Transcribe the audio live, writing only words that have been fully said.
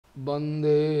Bande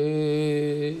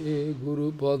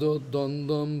Guru Pada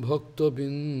Dandam Bhakta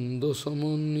Binda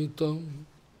Samanitam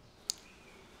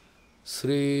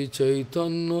Sri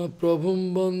Chaitanya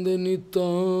Prabhum Bande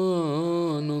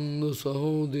Nityananda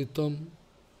Sahoditam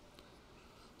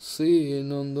Sri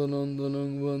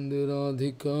Nandanandanang Bande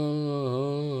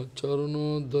Radhika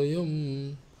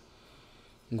Charanodayam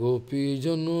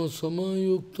Gopijano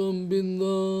Samayuktam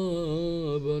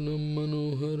Bindavanam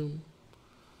Manoharam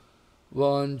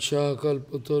Vancha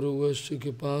kalpataruvasya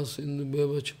kipasindhu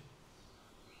bevacha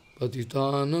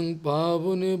Patitanang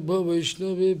pavunebhyo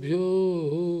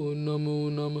vaishnavebhyo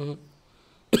namo namaha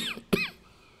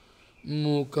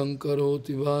Mukhaṁ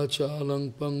karoti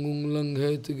vācālaṁ pangung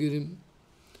langhayati girim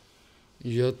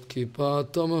Yat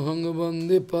kipatamahang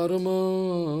vande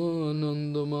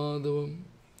paramananda madhavam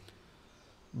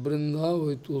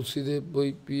Brindavai tulsidev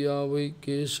vai piya vai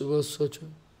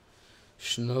kesavasya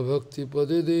Shna Bhakti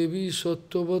Pade Devi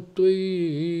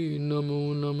Sattvatvai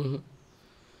Namo Namaha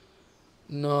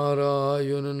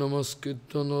Narayana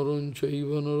Namaskritta Naram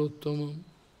Chaiva Narottamam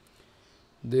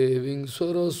Deving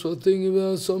Saraswati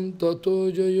Vyasam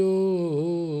Tato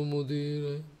Jayo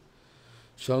Mudire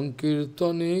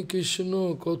Sankirtane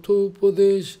Krishna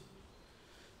Kathopadesh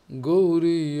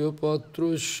Gauriya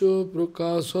Patrasya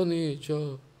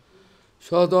Prakasanecha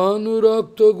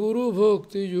Sadhanurakta Guru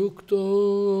Bhakti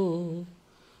Yukta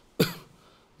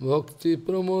Bhakti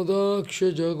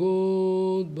Pramodaksha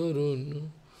Jagod Varun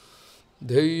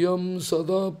Deyam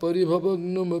Sada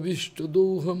Paribhavagnam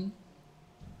Abhishtadoham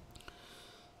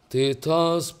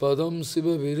Tethas Padam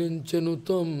Siva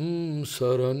Virinchanutam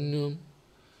Saranyam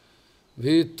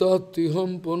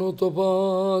Vitatiham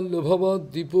Panotapal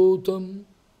Bhavadipotam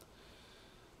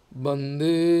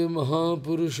Bande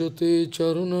Mahapurushate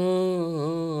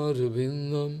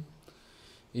Charunarvindam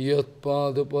Yat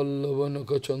Pada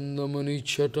Pallavanaka Chandamani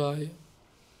Chataya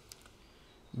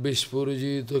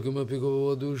Vispurjita Kimapi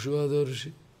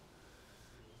Govadushadarshi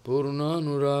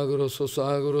Purnanuragara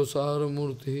Sasagara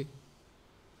Saramurti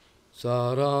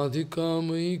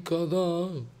Saradhikamai Kada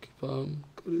Kipam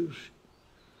Krishi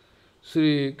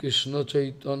Sri Krishna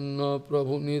Chaitanya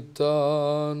Prabhu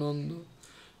Nityananda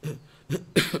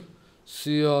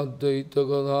Sri Advaita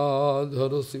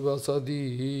Gadadhara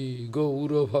Sivasadi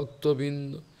Gaura Bhakta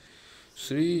Binda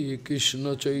Sri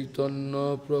Krishna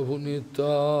Chaitanya Prabhu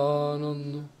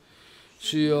Nityananda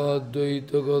Sri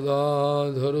Advaita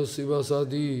Gadadhara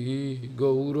Sivasadi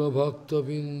Gaura Bhakta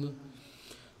Binda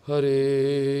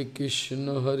Hare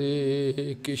Krishna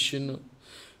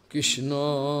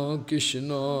Krishna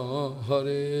Krishna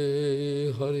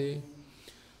Hare Hare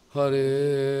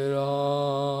Hare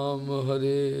Ram,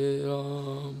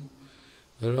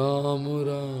 Ram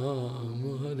Ram,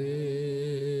 Hare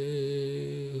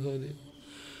Hare.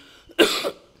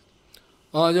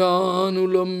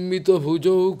 Ajanulambita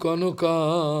bhujau kanaka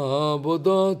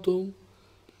bodato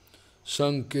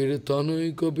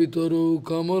Sankirtanai kapitaro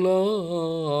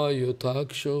kamala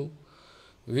yataksho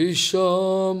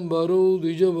Vishambaro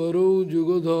dijavaro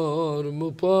jugadharma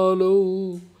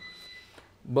palo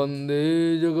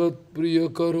Bande Jagat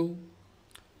Priyakaro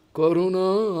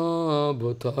Karuna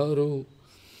Bhataro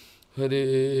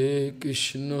Hare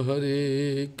Krishna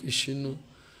Krishna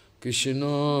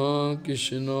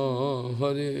Krishna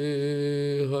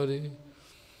Hare Hare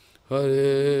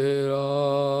Hare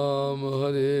Ram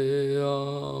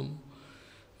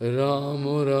Ram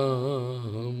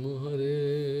Ram Hare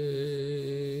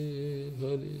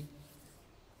Hare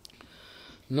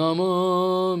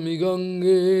Namami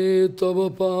Gange Tava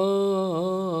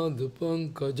Pad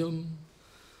Pankajam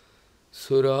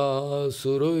Sura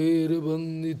Surair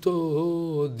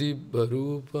Bandito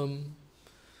Dibbarupam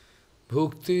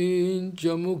Bhuktin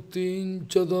Chamuktin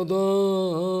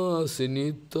Chadada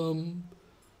Sinitam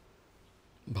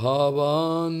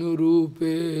Bhavan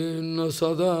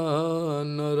Sada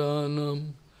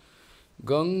Naranam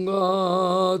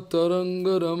Ganga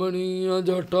Taranga Ramaniya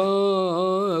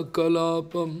Jata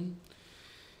Kalapam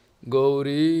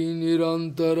Gauri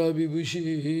Nirantara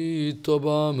Vibhushi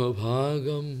Tobam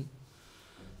Bhagam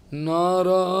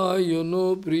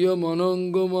Narayano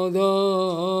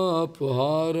Priyamanangamada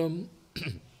Puharam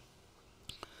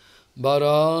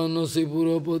Varanasi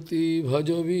Purapati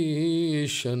Bhajavi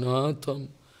Shanatham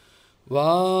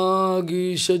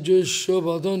Vagisha Jusha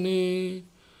Vadane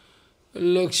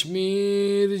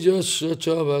Lakshmir Jasya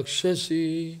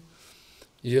Chavakshasi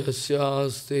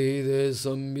Yasyaste De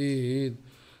Sambhid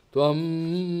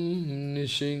Tvam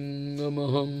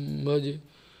Nishingamaham Bhaje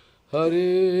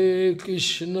Hare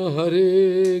Krishna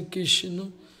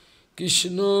Krishna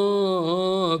Krishna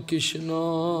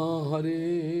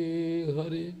Hare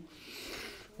Hare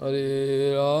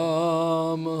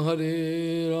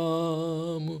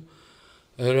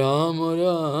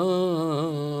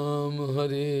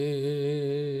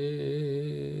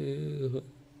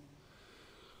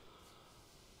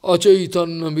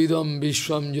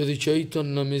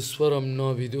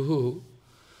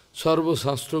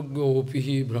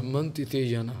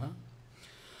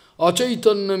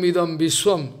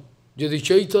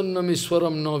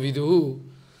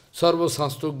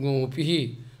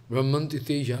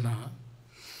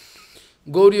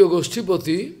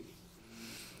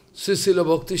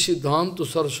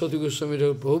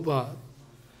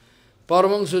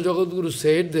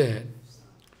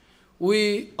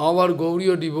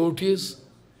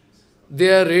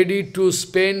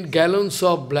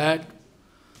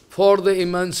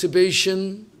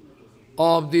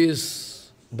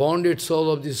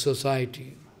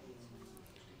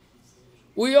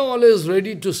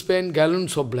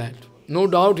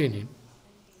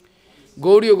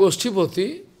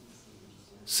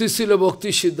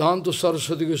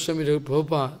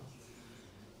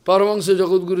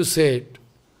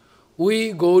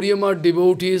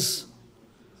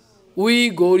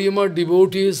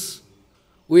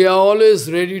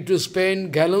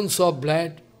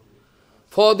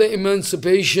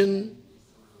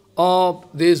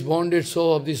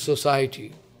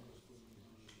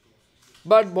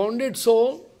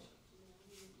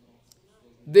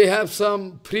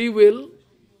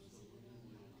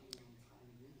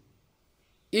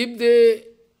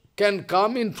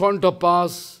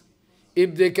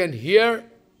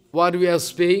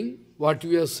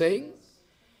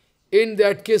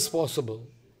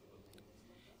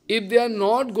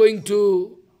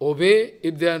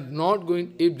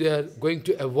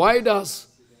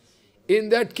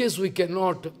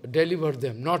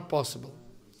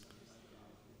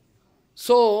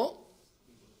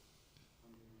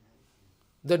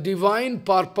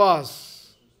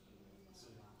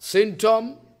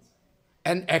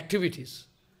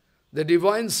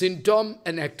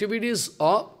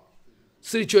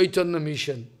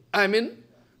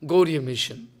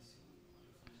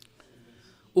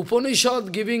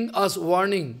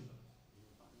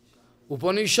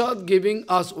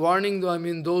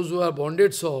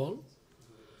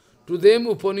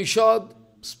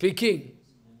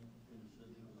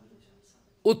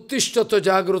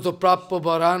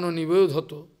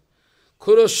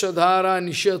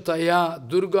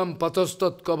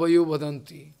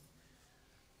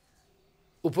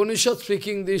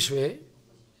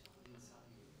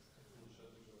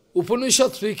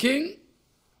Upanishad speaking,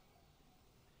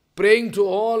 praying to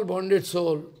all bonded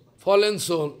soul, fallen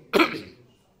soul.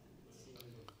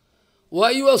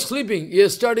 Why you are sleeping?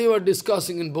 Yesterday we were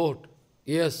discussing in boat.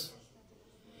 Yes.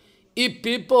 If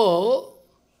people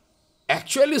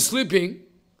actually sleeping,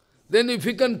 then if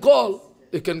you can call,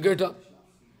 you can get up.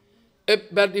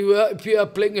 But if you are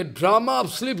playing a drama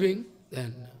of sleeping,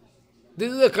 then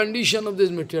this is the condition of this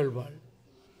material world.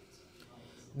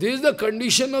 This is the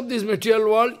condition of this material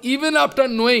world, even after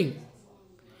knowing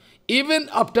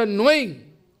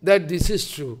that this is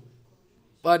true,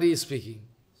 what he is speaking,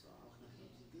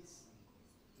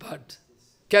 but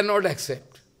cannot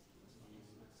accept.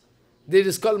 This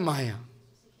is called Maya.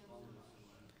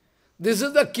 This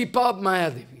is the kippa of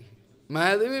Mayadevi.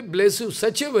 Mayadevi bless you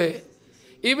such a way,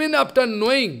 even after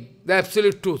knowing the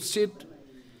absolute truth, sit,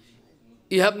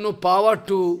 you have no power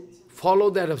to follow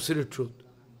that absolute truth.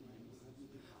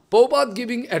 Prabhupada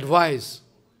giving advice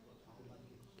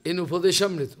in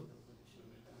Upadeshamrita.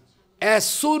 As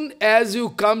soon as you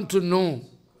come to know,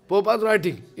 Prabhupada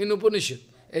writing in Upanishad,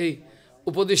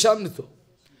 Upadeshamrita,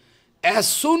 as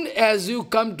soon as you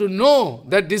come to know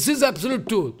that this is absolute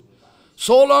truth,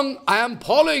 so long I am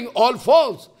following all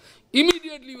false,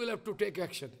 immediately you will have to take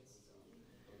action.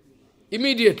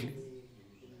 Immediately.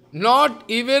 Not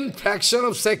even fraction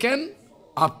of second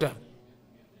after.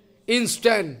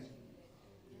 Instant.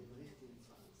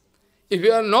 If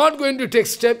you are not going to take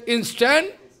step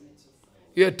instant,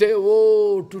 you are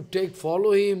to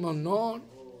follow him or not,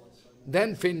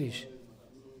 then finish.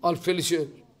 Or finish it.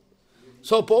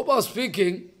 So Prabhupada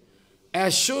speaking,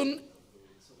 as soon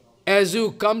as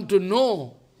you come to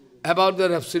know about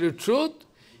the absolute truth,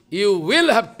 you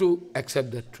will have to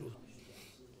accept that truth.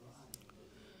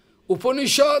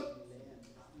 Upanishad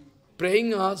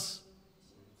praying us,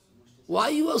 why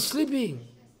you are sleeping?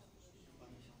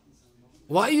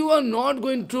 Why you are not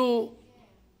going to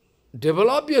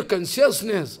develop your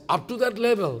consciousness up to that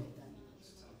level?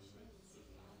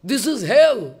 This is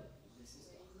hell.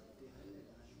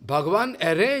 Bhagavan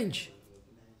arrange.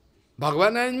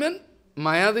 Bhagavan arrangement,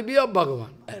 Mayadevi of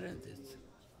Bhagavan. Arrange this.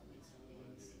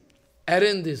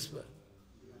 Arrange this.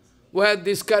 where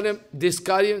this kind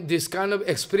of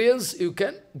experience you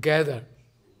can gather.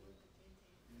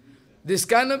 This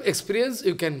kind of experience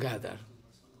you can gather.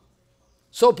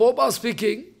 So Prabhupada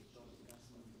speaking,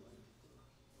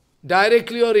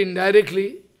 directly or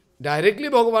indirectly, directly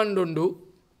Bhagavan don't do,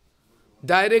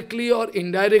 directly or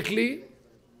indirectly,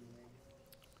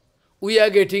 we are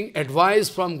getting advice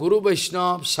from Guru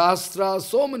Vaishnava, Shastra,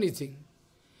 so many things.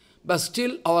 But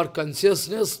still our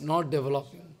consciousness not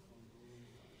developing.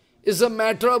 It's a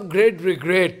matter of great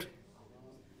regret.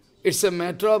 It's a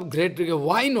matter of great regret.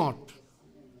 Why not?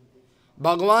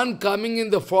 Bhagavan coming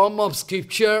in the form of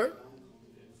scripture,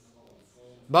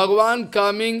 Bhagavan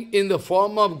coming in the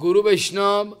form of Guru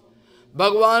Vaishnava,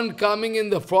 Bhagavan coming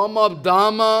in the form of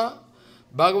Dhamma,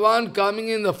 Bhagavan coming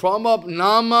in the form of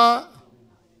Nama.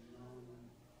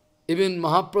 Even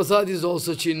Mahaprasad is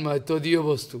also Chinmay, Tadiya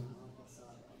Vastu.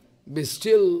 But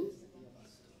still,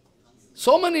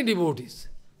 so many devotees,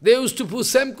 they used to put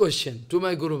same question to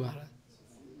my Guru Maharaj.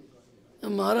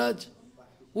 Maharaj,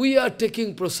 we are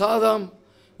taking prasadam,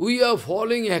 we are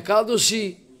following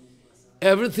Ekadashi,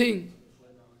 everything.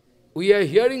 We are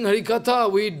hearing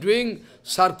Harikatha, we are doing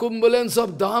circumambulance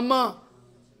of Dhamma.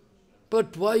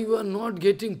 But why you are not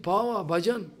getting power,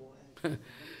 bhajan?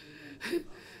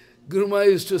 Guru Maharaj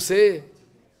used to say,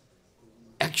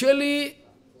 actually,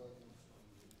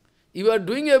 you are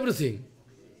doing everything.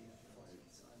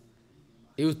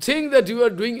 You think that you are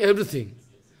doing everything,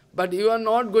 but you are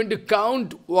not going to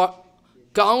count what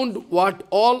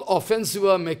all offense you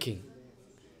are making.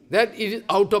 That it is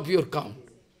out of your count.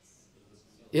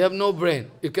 You have no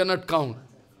brain, you cannot count.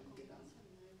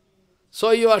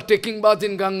 So you are taking bath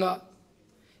in Ganga,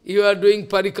 you are doing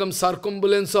parikam,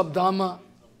 circumambulance of Dhamma,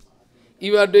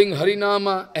 you are doing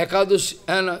Harinama, Ekadashi,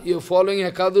 and you are following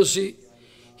Ekadashi,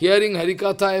 hearing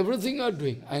Harikatha, everything you are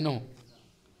doing, I know.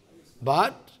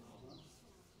 But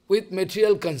with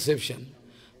material conception.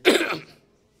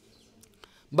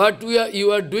 But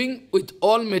you are doing with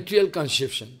all material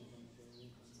conception.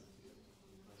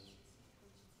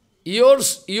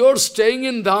 You're staying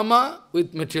in Dhamma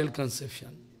with material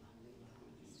conception.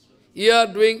 You're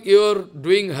doing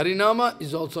Harinama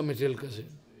is also material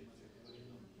conception.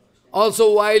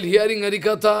 Also while hearing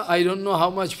Harikatha, I don't know how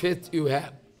much faith you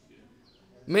have.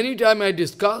 Many times I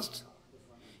discussed,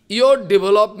 your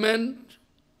development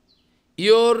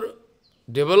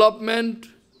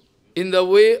in the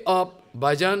way of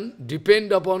bhajan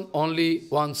depend upon only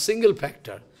one single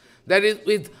factor. That is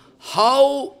with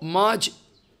how much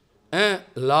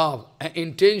love and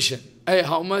intention,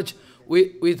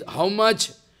 with how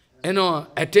much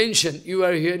attention you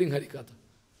are hearing Harikatha.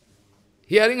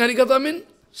 Hearing Harikatha means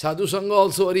sadhu sangha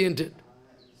also oriented.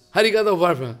 Harikatha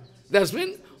Varma. That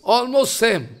means almost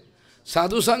same.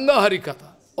 Sadhu sangha,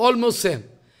 Harikatha. Almost same.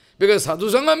 Because sadhu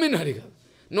sangha means Harikatha.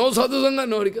 No sadhu sangha,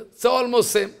 no Harikatha. So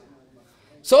almost same.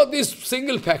 So this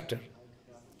single factor.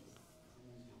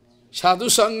 Sadhu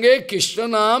sange Krishna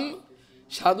naam,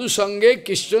 sadhu sange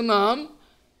Krishna naam,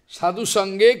 sadhu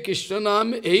sange Krishna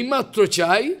naam, ei matro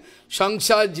chai,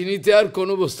 sangsar jinite ar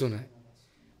kono bostu nai.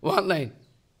 One line.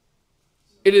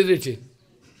 It is written.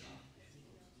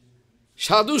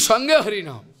 Sadhu sange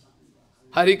Harinam,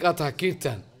 Harikatha,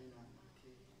 Kirtan.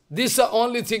 This is the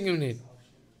only thing you need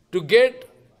to get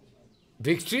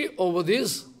victory over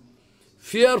this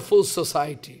fearful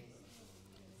society,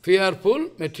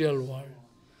 fearful material world.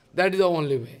 That is the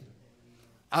only way.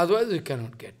 Otherwise you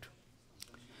cannot get.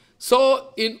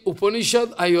 So in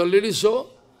Upanishad, I already saw,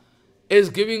 is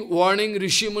giving warning,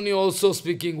 Rishi Muni also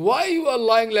speaking, why you are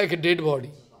lying like a dead body?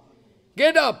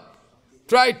 Get up,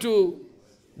 try to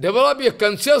develop your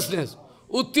consciousness.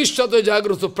 Uttishthata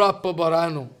jagrata prappa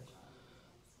varano.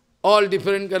 All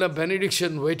different kind of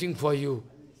benediction waiting for you.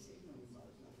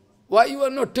 Why you are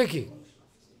not taking?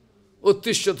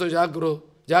 Uttishthata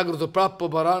jagrata prappa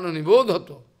varano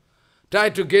nibodhato. Try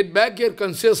to get back your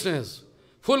consciousness,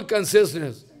 full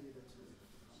consciousness.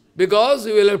 Because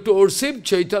you will have to worship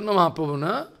Chaitanya Mahaprabhu,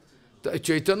 na?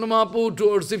 Chaitanya Mahaprabhu, to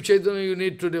worship Chaitanya, you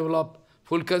need to develop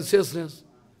full consciousness.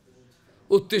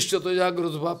 Uttishthata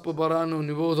jagrata prappa varano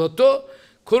nibodhato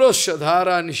khurasya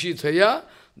dhara nishithaya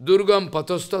durgam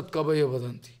patastat kavaya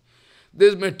vadanti.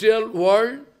 This material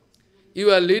world,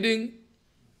 you are leading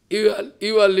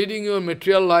your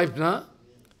material life, na?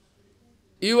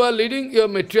 You are leading your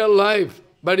material life,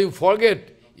 but you forget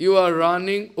you are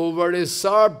running over a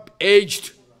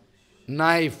sharp-edged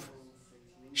knife,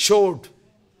 sword.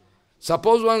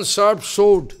 Suppose one sharp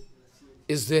sword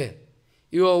is there.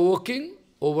 You are walking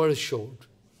over a sword.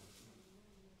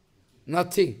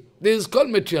 Nothing. This is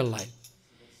called material life.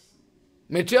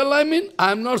 Material life means,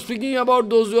 I am not speaking about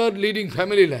those who are leading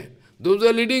family life. Those who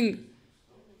are leading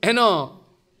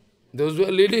those who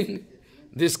are leading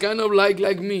this kind of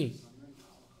like me,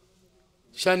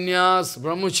 Sannyas,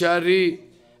 Brahmachari,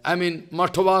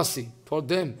 Mathavasi, for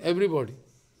them, everybody.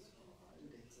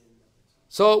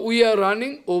 So we are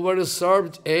running over a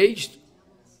served age,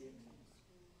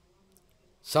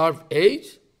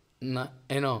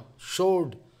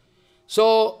 showed.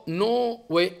 So no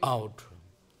way out.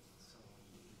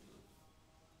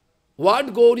 What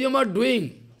Gaudiya are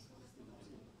doing?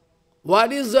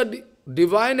 What is the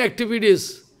divine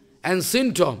activities and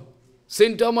symptom?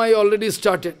 Symptom I already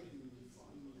started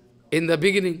in the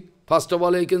beginning. First of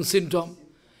all, I can symptom.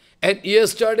 And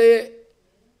yesterday,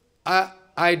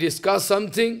 I discussed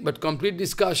something, but complete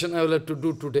discussion I will have to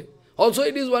do today. Also,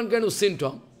 it is one kind of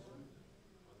symptom.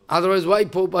 Otherwise, why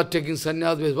Pope are taking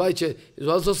sannyas? Why it is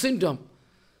also symptom.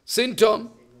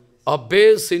 Symptom of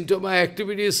base, symptom of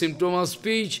activity, symptom of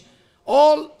speech,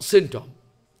 all symptom.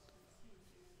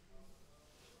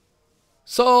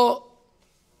 So,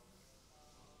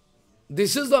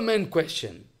 this is the main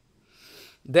question.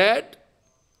 That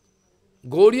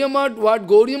Gaudiya Math, what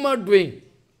Gaudiya Math doing?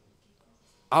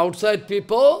 Outside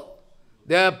people,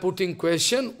 they are putting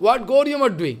question, what Gaudiya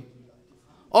Math doing?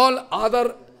 All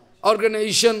other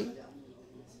organization,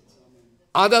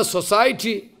 other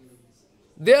society,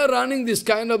 they are running this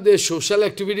kind of their social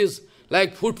activities,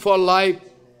 like Food for Life.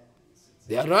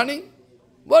 They are running.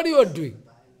 What you are doing?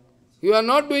 You are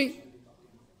not doing.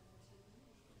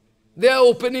 They are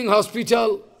opening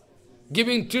hospital,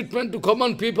 giving treatment to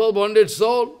common people, bonded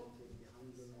soul.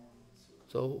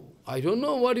 So, I don't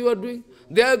know what you are doing.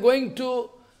 They are going to,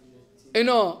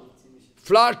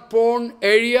 flood-prone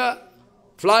area,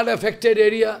 flood-affected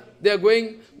area. They are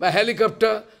going by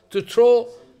helicopter to throw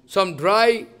some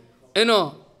dry,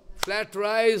 flat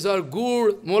rice or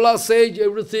gur, molasses,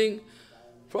 everything.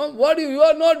 From what you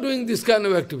are not doing this kind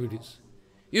of activities.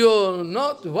 You are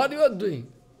not, what you are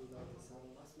doing?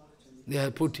 They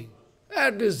are putting.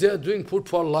 At least they are doing Food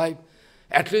for Life.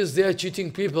 At least they are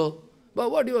cheating people. But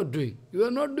what you are doing? You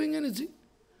are not doing anything.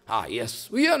 Yes,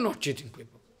 we are not cheating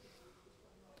people.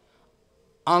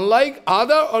 Unlike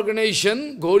other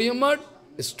organization, Gaudiya Math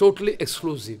is totally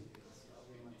exclusive.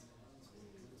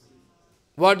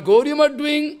 What Gaudiya Math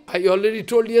doing, I already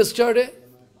told yesterday.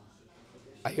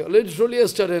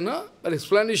 No? But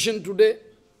explanation today.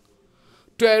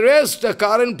 To arrest the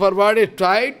current perverted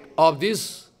tide of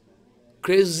this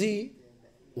crazy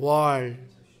world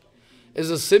is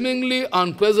a seemingly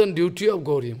unpleasant duty of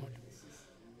Gaudiya Math.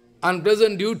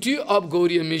 Unpleasant duty of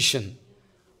Gauriya Mission.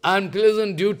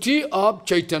 Unpleasant duty of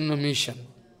Chaitanya Mission.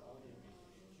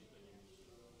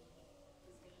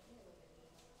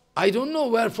 I don't know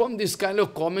where from this kind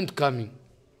of comment coming.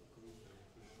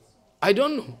 I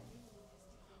don't know.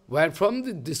 Where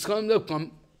from this kind of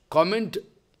comment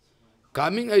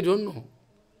coming, I don't know.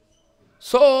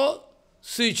 So,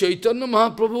 Sri Chaitanya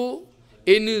Mahaprabhu,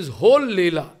 in his whole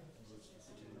Leela,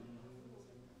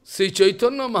 Sri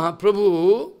Chaitanya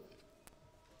Mahaprabhu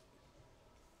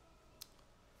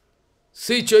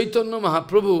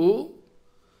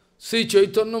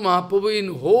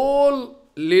in whole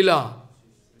Leela,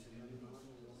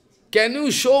 can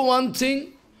you show one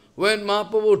thing when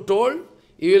Mahaprabhu told,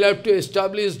 you will have to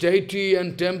establish deity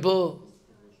and temple?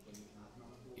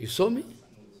 You saw me?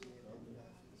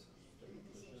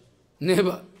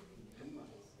 Never.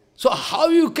 So how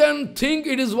you can think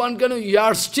it is one kind of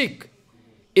yardstick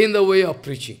in the way of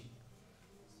preaching?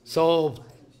 So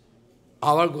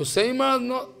our Gosai Maharaj,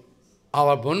 no,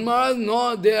 our Bon Maharaj,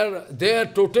 no, they are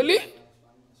totally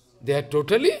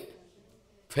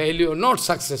failure, not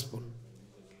successful.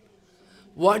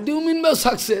 What do you mean by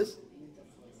success?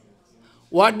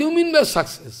 What do you mean by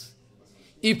success?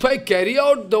 If I carry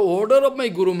out the order of my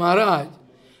Guru Maharaj,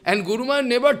 and Guru Maharaj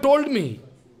never told me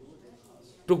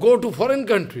to go to foreign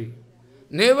country,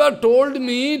 never told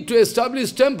me to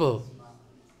establish temple.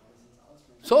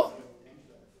 So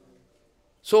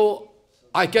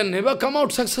I can never come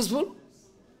out successful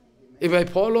if I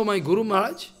follow my Guru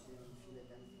Maharaj.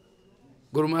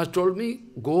 Guru Maharaj told me,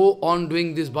 go on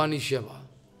doing this Bani Seva.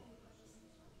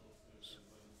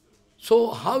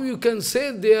 So how you can say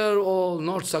they are all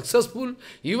not successful?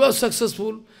 You are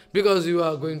successful because you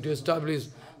are going to establish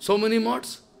so many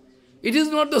modes. It is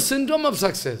not the symptom of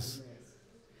success.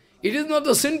 It is not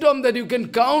the symptom that you can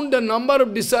count the number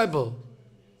of disciples,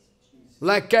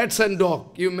 like cats and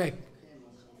dogs you make.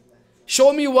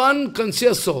 Show me one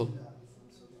conscious soul.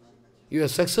 You are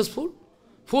successful?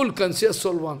 Full conscious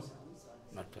soul one.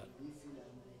 Not well.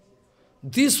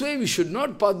 This way we should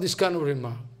not pass this kind of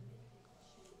remark.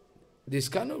 This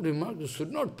kind of remark you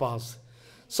should not pass.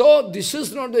 So this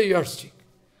is not the yardstick.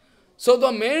 So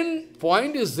the main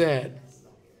point is that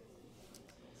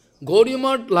Gaudiya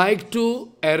Math like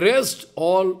to arrest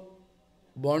all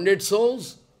bonded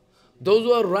souls, those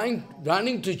who are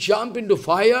running to jump into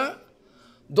fire,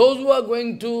 those who are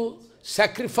going to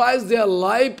sacrifice their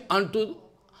life unto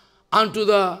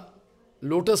the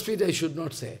lotus feet, I should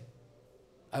not say.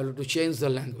 I have to change the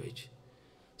language.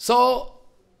 So,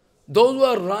 those who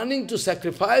are running to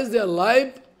sacrifice their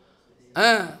life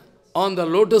on the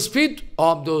lotus feet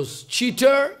of those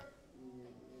cheaters,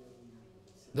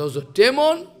 those are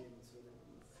demons,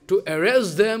 to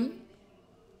arrest them,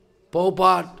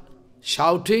 Prabhupada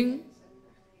shouting,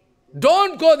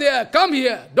 don't go there, come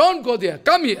here, don't go there,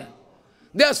 come here.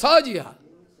 They are Sahajiya.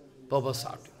 Prabhupada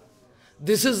shouting.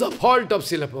 This is the fault of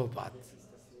Srila Prabhupada.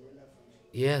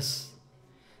 Yes.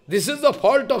 This is the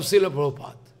fault of Srila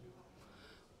Prabhupada.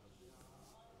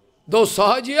 Those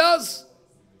Sahajiyas,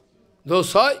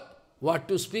 what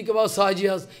to speak about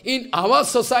Sahajiyas? In our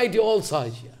society, all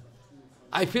Sahajiya.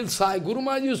 I feel Guru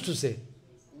Maharaj used to say,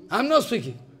 I am not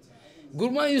speaking.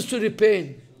 Guru Maharaj used to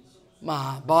repent.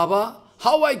 Baba,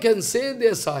 how I can say they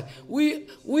are Sahajiya?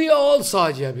 We are all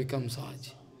Sahajiya, become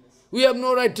Sahajiya. We have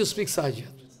no right to speak Sahajiya.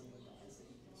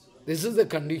 This is the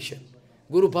condition.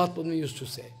 Guru Purnima used to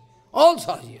say. All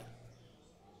Sahajiya.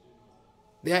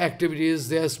 Their activities,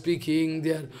 their speaking,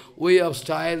 their way of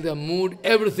style, their mood,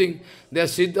 everything, their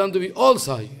Siddhanta, we all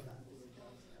Sahajiya.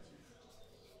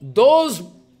 Those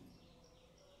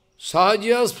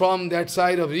Sahajiyas from that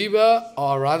side of river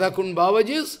or Radhakund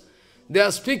Babajis, they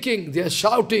are speaking, they are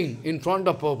shouting in front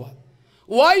of Prabhupada.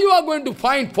 Why you are going to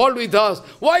find fault with us?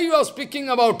 Why you are speaking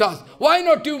about us? Why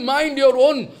not you mind your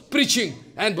own preaching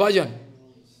and bhajan?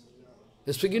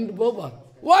 They are speaking to Prabhupada.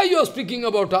 Why you are speaking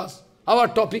about us, our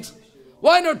topics?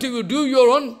 Why not you do your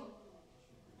own?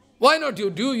 Why not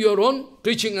you do your own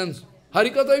preaching and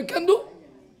Harikatha you can do?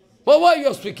 But why you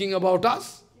are speaking about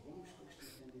us?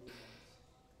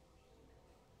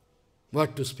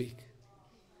 What to speak?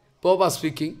 Prabhupada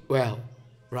speaking, well,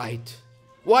 right.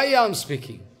 Why I am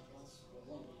speaking?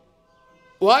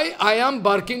 Why I am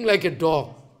barking like a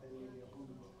dog?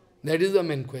 That is the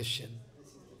main question.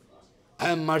 I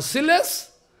am merciless,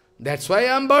 that's why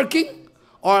I am barking?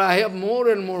 Or I have more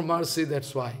and more mercy,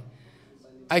 that's why.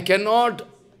 I cannot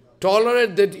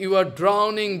tolerate that you are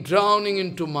drowning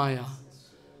into Maya.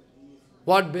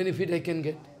 What benefit I can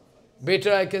get?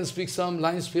 Better I can speak some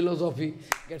lines philosophy,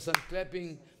 get some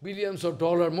clapping, billions of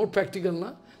dollars, more practical,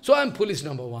 na? So I am foolish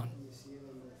number one.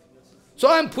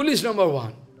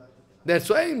 That's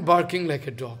why I am barking like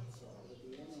a dog.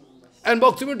 And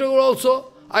Bhaktivinoda Thakur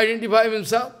also identified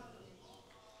himself.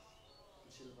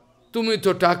 Tumi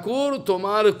to Thakur,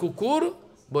 tomar kukur,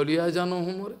 boliya jano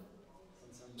humore.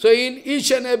 So in each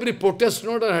and every protest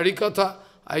note and Harikatha,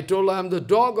 I told I am the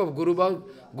dog of Guru Varga,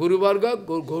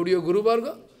 Gaudiya Guru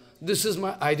Varga. This is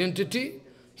my identity.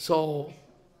 So,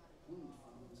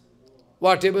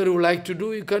 whatever you like to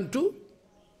do, you can do.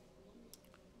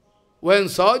 When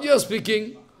Sahajiya is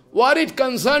speaking, what it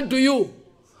concern to you?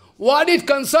 What it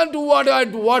concern to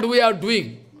what we are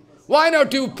doing? Why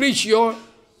not you preach your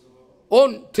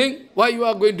own thing? Why you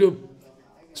are going to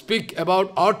speak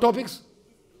about our topics?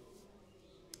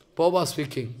 Prabhupada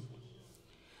speaking.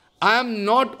 I am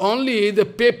not only the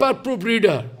paper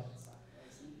proofreader.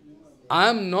 I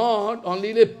am not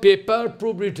only the paper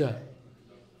proofreader.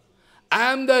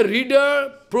 I am the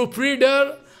reader,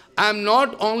 proofreader. I am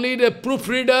not only the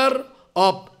proofreader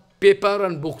of paper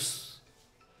and books.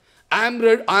 I am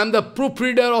the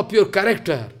proofreader of your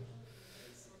character.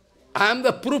 I am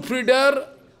the proofreader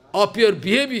of your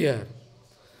behavior.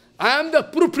 I am the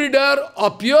proofreader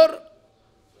of your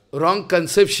wrong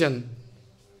conception.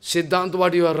 Siddhanta,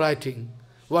 what you are writing,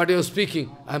 what you are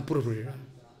speaking, I am proofreader.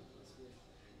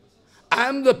 I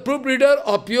am the proofreader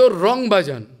of your wrong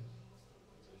bhajan.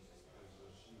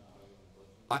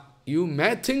 You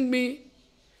may think me,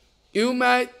 you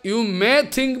may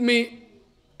think me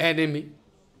enemy.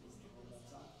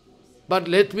 But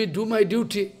let me do my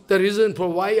duty, the reason for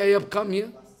why I have come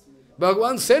here.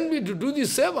 Bhagavan sent me to do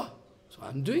this seva, so I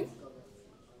am doing.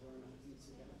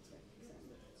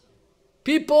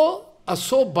 People are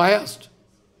so biased.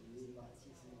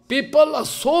 People are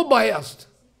so biased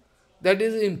that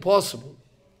it is impossible.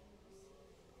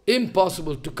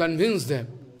 Impossible to convince them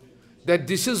that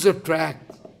this is the track.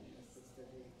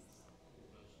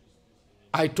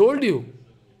 I told you,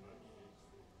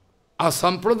 a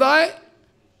sampradaya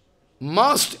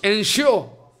must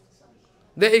ensure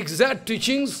the exact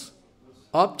teachings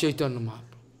of Chaitanya Mahaprabhu.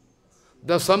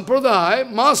 The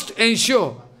sampradaya must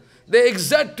ensure the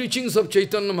exact teachings of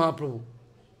Chaitanya Mahaprabhu.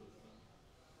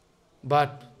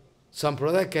 But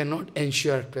sampradaya cannot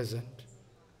ensure at present.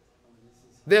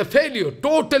 They are failure,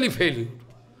 totally failure.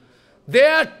 They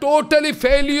are totally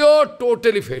failure,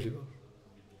 totally failure.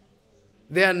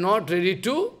 They are not ready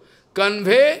to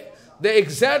convey the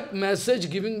exact message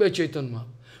given by Chaitanya Mahaprabhu,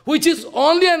 which is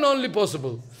only and only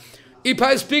possible. If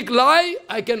I speak lie,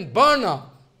 I can burn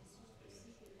up.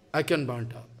 I can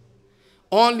burn up.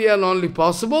 Only and only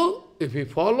possible if we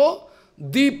follow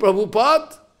the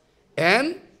Prabhupada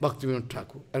and Bhaktivinoda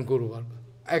Thakur and Guru Varga.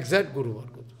 Exact Guru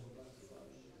Varga.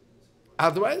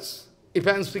 Otherwise, if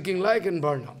I am speaking lie, I can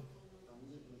burn up.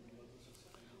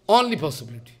 Only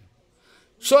possibility.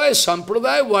 So a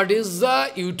sampradaya, what is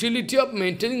the utility of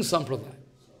maintaining sampradaya?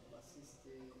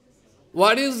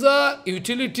 What is the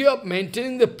utility of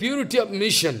maintaining the purity of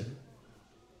mission?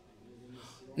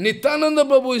 Nityananda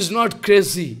Prabhu is not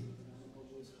crazy.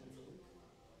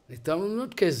 Nityananda is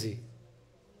not crazy.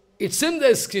 It seems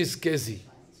that he is crazy.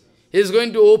 He is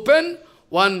going to open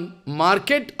one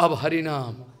market of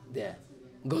Harinam, there,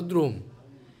 Godrum.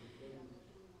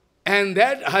 And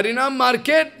that Harinam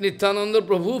market, Nityananda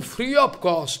Prabhu, free of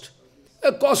cost.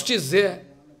 The cost is there.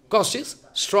 Cost is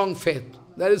strong faith.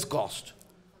 That is cost.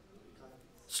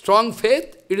 Strong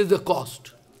faith, it is the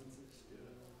cost.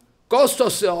 Cost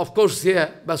of course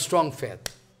here, but strong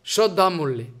faith. Shraddha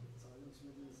Mulli.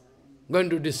 Going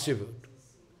to distribute.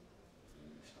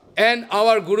 And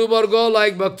our Guru Varga,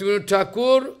 like Bhaktivinoda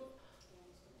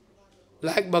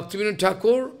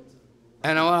Thakur,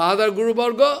 and our other Guru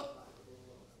Varga,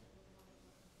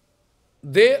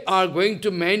 they are going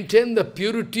to maintain the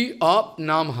purity of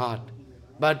Nam heart.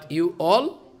 But you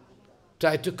all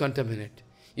try to contaminate.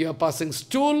 You are passing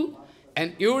stool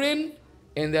and urine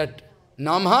in that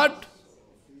Nam heart.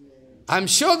 I am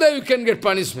sure that you can get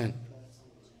punishment.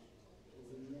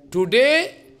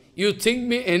 Today, you think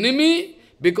me enemy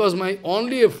because my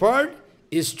only effort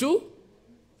is to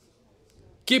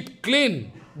keep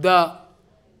clean the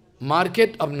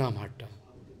market of Namhatta.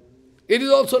 It is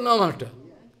also Namhatta.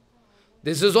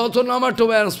 This is also Namhatta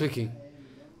where I am speaking.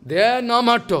 There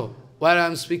Namhatta where I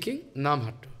am speaking,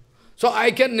 Namhatta. So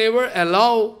I can never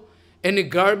allow any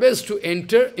garbage to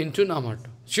enter into Namhatta.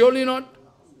 Surely not.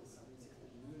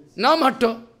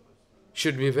 Namhatta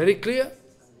should be very clear.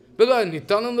 Because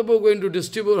Nityananda Prabhu is going to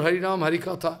distribute Harinam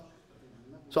Harikatha.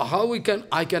 So how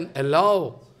I can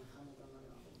allow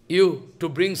you to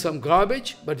bring some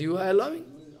garbage, but you are allowing?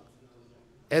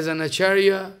 As an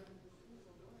acharya,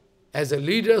 as a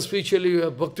leader spiritually, you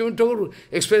have Bhaktivinoda Thakur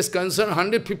expressed concern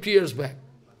 150 years back.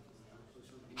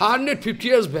 150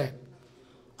 years back.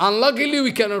 Unluckily,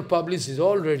 we cannot publish this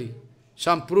already.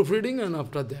 Some proofreading and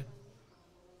after that.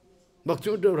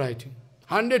 Bhaktivinoda Thakur writing.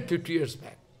 150 years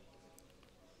back.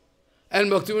 And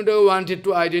Bhaktivinoda Thakur wanted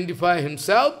to identify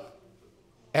himself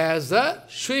as a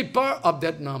sweeper of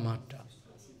that Namhatta.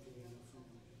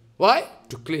 Why?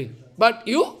 To clean. But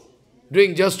you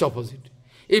doing just opposite.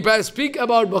 If I speak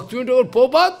about Bhaktivinoda Thakur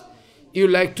Prabhupada, you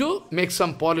like to make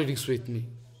some politics with me,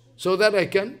 so that I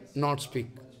can not speak.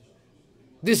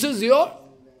 This is your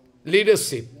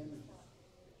leadership.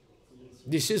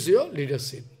 This is your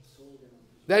leadership.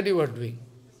 That you are doing.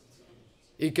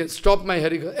 You can stop my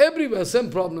Harikatha. Everywhere, same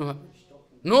problem.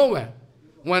 Nowhere.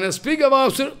 When I speak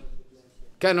about Sri,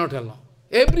 cannot allow.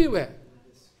 Everywhere.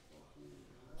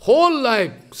 Whole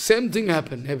life, same thing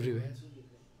happen everywhere.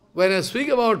 When I speak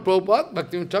about Prabhupada,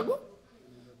 Bhaktivinoda Thakur,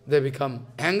 they become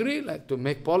angry, like to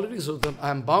make politics, so that I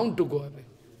am bound to go away.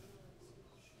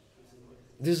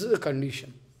 This is the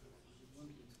condition.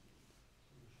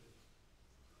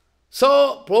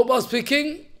 So, Prabhupada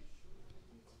speaking,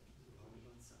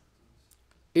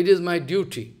 it is my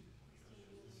duty.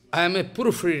 I am a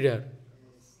proofreader.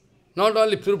 Not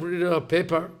only proofreader of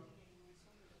paper.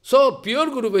 So, pure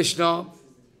Guru Vaishnava,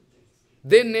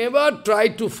 they never try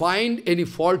to find any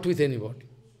fault with anybody.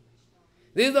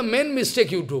 This is the main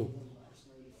mistake you do.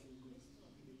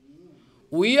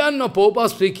 We are not Prabhupada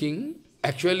speaking,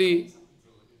 actually,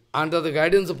 under the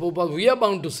guidance of Prabhupada, we are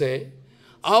bound to say,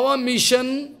 our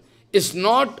mission is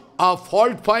not a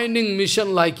fault-finding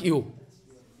mission like you.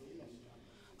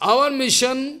 Our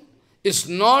mission is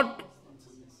not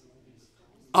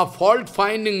a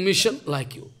fault-finding mission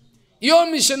like you. Your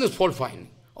mission is fault-finding.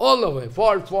 All the way,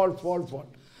 fault, fault, fault,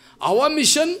 fault. Our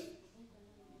mission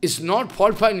is not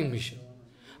fault-finding mission.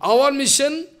 Our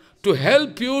mission to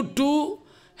help you to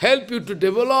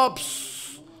develop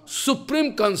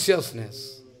supreme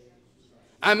consciousness.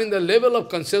 I mean the level of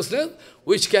consciousness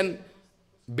which can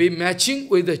be matching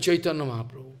with the Chaitanya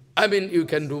Mahaprabhu. I mean you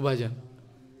can do bhajan.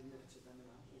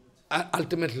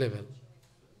 Ultimate level.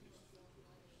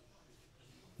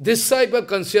 This type of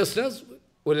consciousness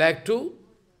we like to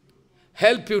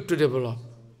help you to develop.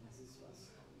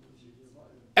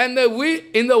 And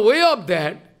in the way of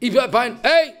that, if I find,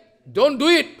 hey, don't do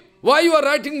it,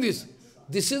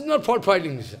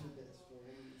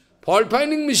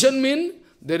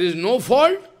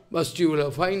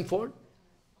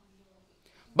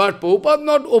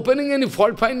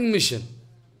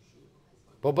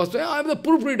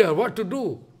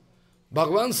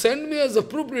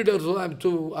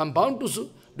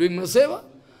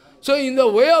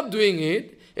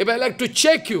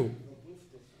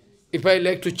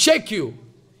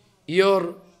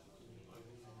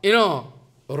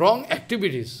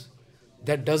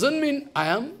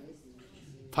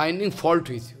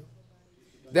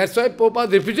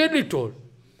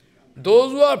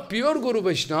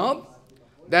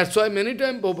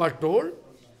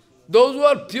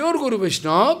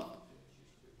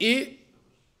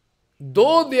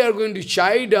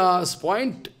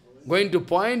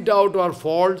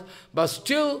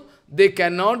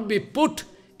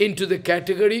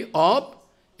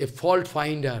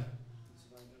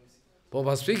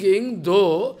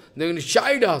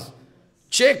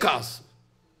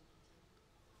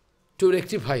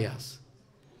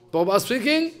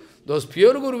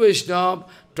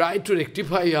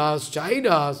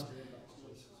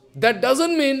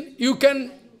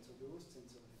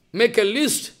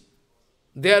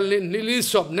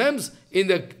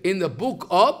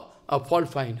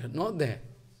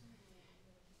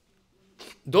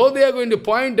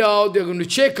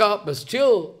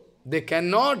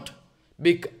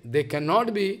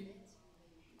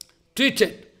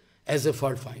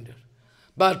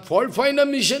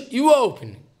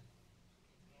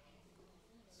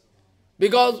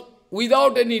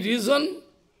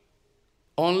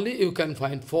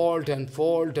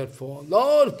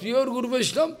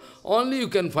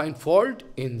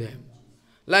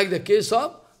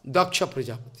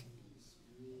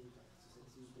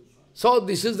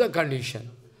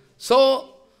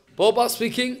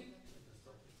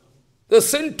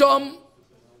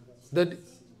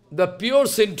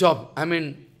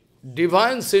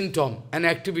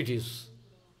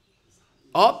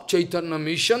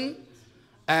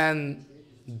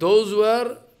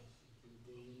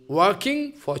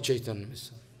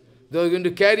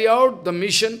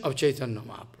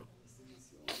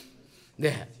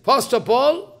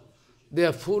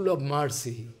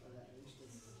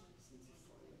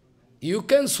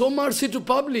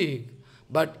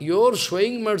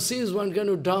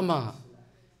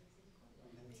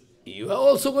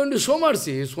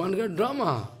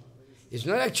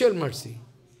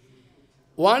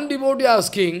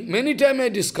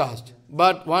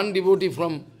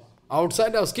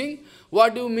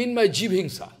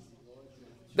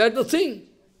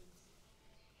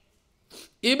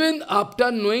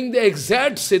 knowing the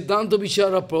exact Siddhanta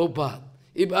Vichara of Prabhupada.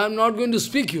 If I am not going to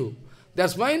speak you,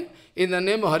 that's fine. In the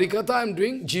name of Harikatha, I am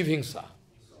doing Jivhingsa.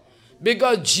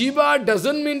 Because Jiva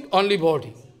doesn't mean only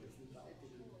body.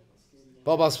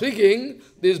 Prabhupada speaking,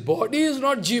 this body is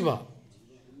not Jiva.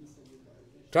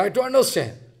 Try to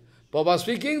understand. Prabhupada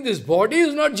speaking, this body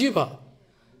is not Jiva.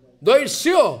 Though it's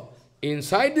sure,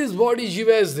 inside this body,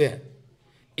 Jiva is there.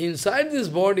 Inside this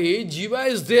body, Jiva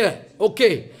is there.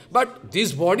 Okay. But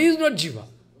this body is not Jiva.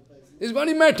 This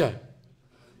body matter.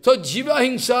 So Jiva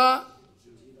Hingsa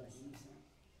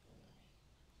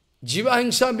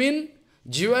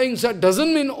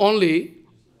doesn't mean only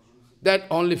that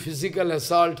only physical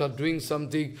assault or doing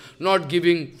something, not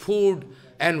giving food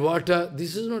and water.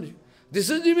 This is not. This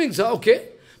is Jivhingsa, okay.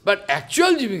 But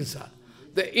actual Jivhingsa,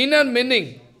 the inner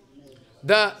meaning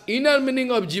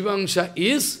of Jivhingsa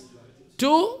is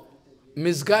to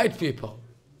misguide people.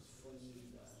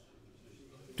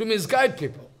 To misguide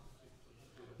people.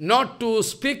 Not to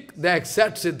speak the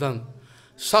exact Siddhanta.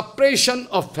 Suppression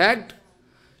of fact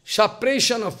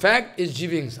is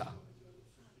Jivhingsa.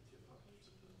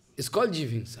 It's called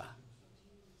Jivhingsa.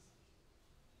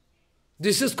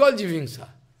 This is called Jivhingsa.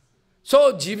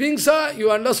 So, Jivhingsa, you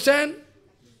understand?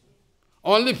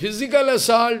 Only physical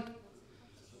assault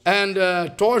and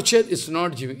torture is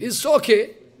not Jivhingsa. It's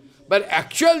okay. But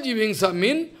actual Jivhingsa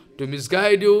means to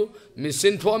misguide you,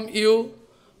 misinform you,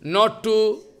 not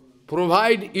to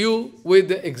provide you with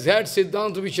the exact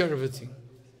Siddhanta which are everything.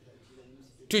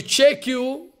 To check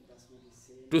you,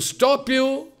 to stop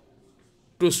you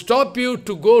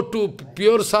to go to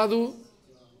pure sadhu.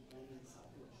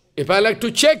 If I like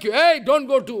to check you, hey, don't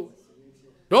go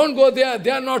there, they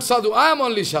are not sadhu, I am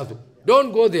only sadhu.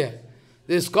 Don't go there.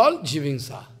 This is called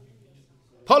Jivhingsa.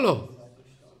 Follow.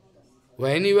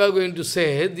 When you are going to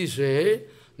say this way,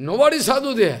 nobody is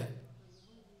sadhu there.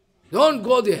 Don't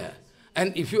go there.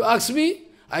 And if you ask me,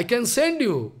 I can send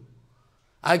you.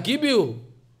 I give you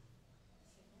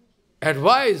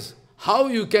advice how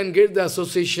you can get the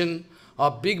association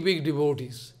of big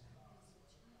devotees.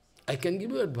 I can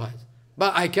give you advice.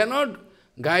 But I cannot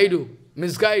guide you,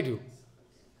 misguide you.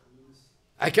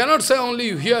 I cannot say only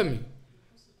you hear me.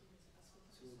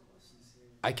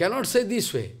 I cannot say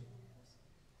this way.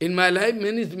 In my life,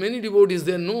 many devotees,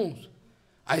 they know.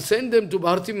 I send them to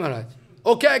Bharati Maharaj.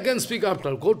 Okay, I can speak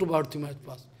after. Go to Bharati Maharaj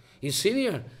first. He's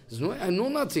senior. I know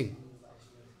nothing.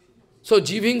 So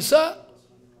𝐸𝐵𝐸𝐸𝐵𝐸𝐸,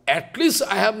 at least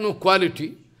I have no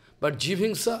quality, but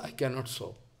𝐸𝐵𝐸𝐸𝐸 I cannot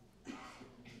show.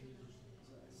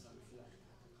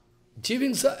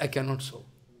 𝐸𝐵𝐸𝐸𝐸 I cannot show.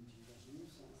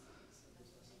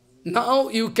 Now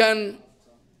you can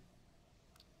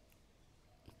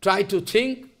try to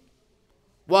think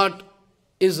what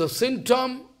is the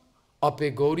symptom of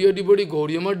a Gauriya devotee,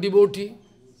 Gauriya Math devotee,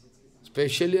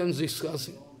 especially I am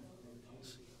discussing,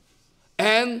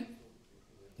 and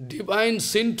divine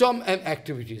symptom and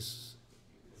activities.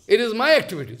 It is my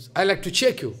activities. I like to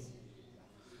check you.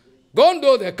 Don't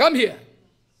go there, come here.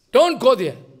 Don't go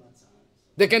there.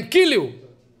 They can kill you.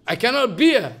 I cannot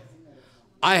bear.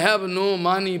 I have no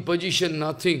money, position,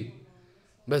 nothing.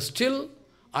 But still,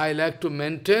 I like to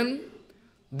maintain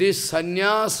this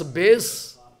sannyas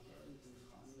base.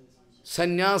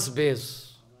 Sannyas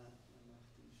base.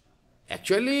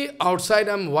 Actually, outside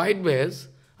I am white base.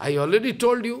 I already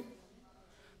told you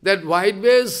that white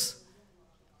base,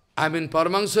 I am in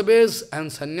Paramahansa base and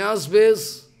sannyas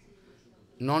base,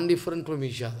 non-different from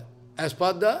each other. As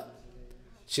per the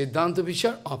Siddhanta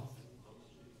Vichar of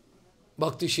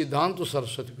Bhakti Siddhanta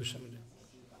Saraswati Goswami.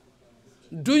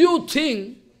 Do you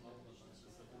think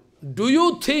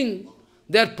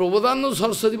that Prabodhananda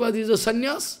Saraswati Pad is a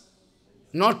sannyas?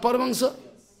 Not Paramahansa?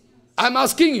 I am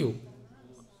asking you.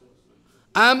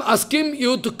 I am asking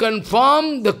you to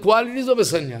confirm the qualities of a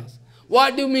sannyas.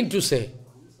 What do you mean to say?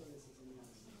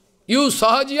 You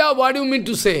Sahajiya, what do you mean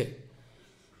to say?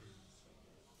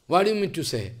 What do you mean to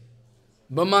say?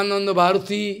 Brahmananda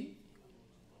Bharati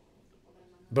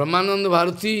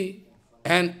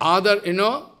and other,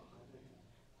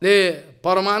 the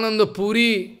Paramananda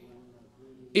Puri,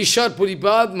 Ishar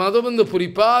Puripad, Madhavanda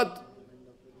Puripad,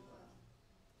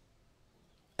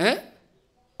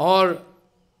 or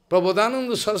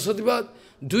Prabodhananda Saraswati Pad,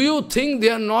 do you think they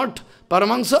are not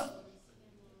Paramahansa?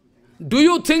 Do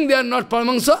you think they are not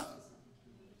Paramahansa?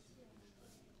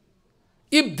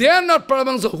 If they are not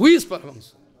Paramahansa, who is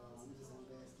Paramahansa?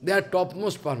 They are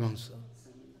topmost Paramahansa.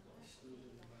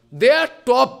 They are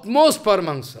topmost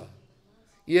Paramahansa.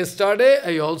 Yesterday,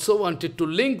 I also wanted to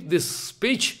link this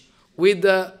speech with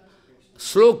the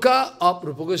sloka of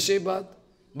Rupa Goswami Pad,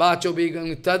 Bhacho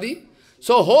Begam Ittadi.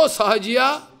 So, ho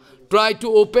Sahajiya, try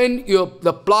to open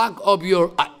the plug of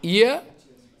your ear.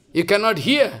 You cannot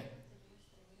hear.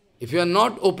 If you are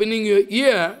not opening your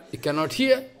ear, you cannot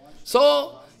hear.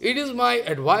 So, it is my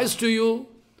advice to you,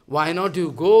 why not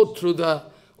you go through the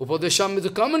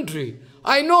Upadeshamrita commentary.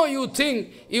 I know you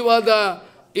think you are the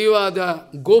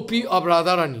Gopi of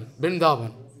Radharani,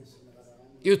 Vrindavan.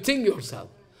 You think yourself.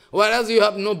 Whereas you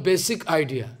have no basic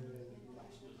idea.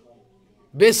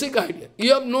 Basic idea.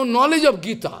 You have no knowledge of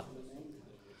Gita.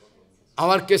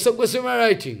 Our 𝐸𝐬𝐸𝐸𝐸𝐸 Goswami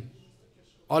writing,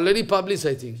 already published,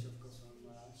 I think.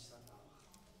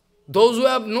 Those who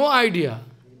have no idea,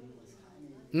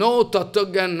 no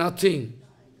tattva-gyan, nothing,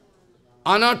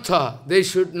 anartha, they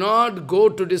should not go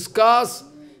to discuss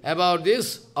about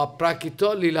this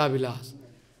aprakita lila vilas.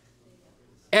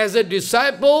 As a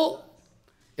disciple,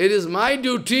 it is my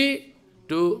duty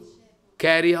to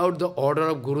carry out the order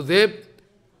of Gurudev.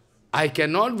 I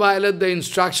cannot violate the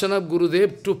instruction of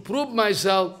Gurudev to prove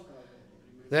myself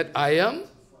that I am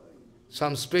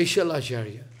some special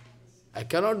acharya. I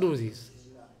cannot do this.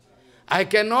 I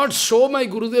cannot show my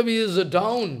Gurudev is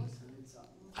down.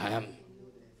 I am.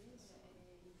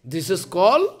 This is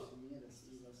called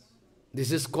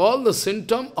the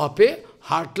symptom of a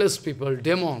heartless people,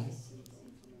 demon.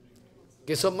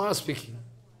 𝐸𝐬𝐸𝐸𝐸𝐸 Maharaj speaking.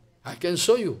 I can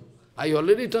show you. I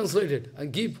already translated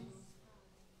and give.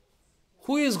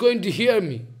 Who is going to hear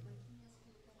me?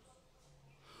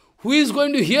 Who is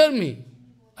going to hear me?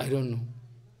 I don't know.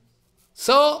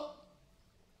 So,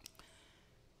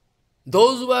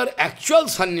 those who are actual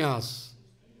sannyas,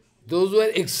 those who are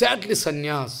exactly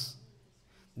sannyas,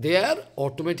 they are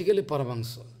automatically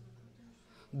Paramahansa.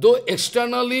 Though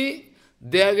externally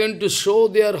they are going to show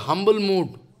their humble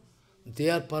mood, they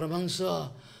are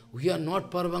Paramahansa. We are not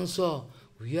Paramahansa.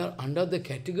 We are under the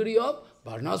category of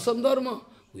Varnasam Dharma.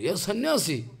 We are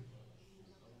sannyasi.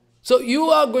 So you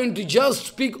are going to just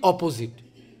speak opposite.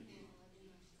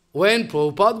 When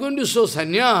Prabhupada is going to show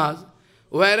sannyas,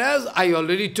 whereas I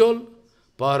already told,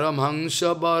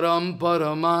 Paramhansa Varam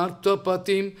Paramartha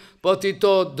Patim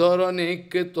Patito Dharane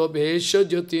Krito Vesha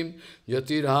Jatim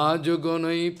Jatiraja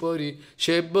Gunai Pari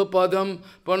Shebba Padam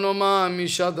Panamami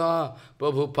Sada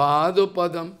Prabhupada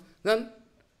Padam. Then,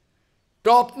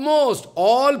 topmost,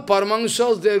 all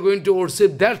Paramahamsas, they are going to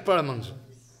worship that Paramahamsa.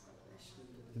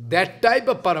 That type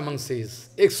of Paramahamsa is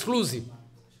exclusive.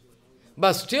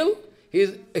 But still, he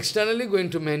is externally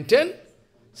going to maintain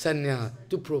sannyas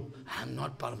to prove, I am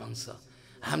not Paramahamsa.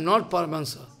 I am not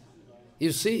Paramahamsa.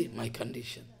 You see my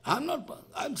condition. I am not Paramahamsa.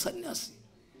 I am sannyasi.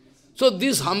 So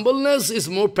this humbleness is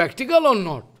more practical or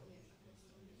not?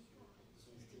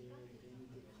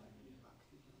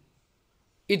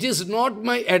 It is not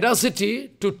my audacity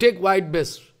to take white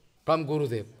best from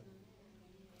Gurudev.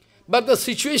 But the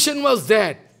situation was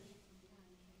that.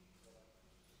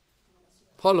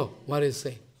 Follow what I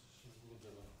say.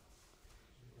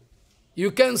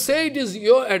 You can say it is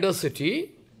your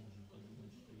audacity.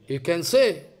 You can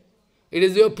say it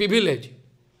is your privilege.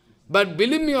 But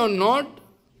believe me or not,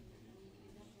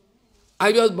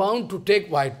 I was bound to take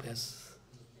white best.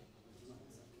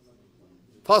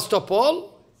 First of all,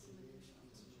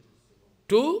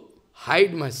 to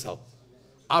hide myself.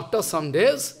 After some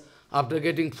days, after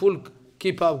getting full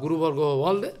keep of Guru Varga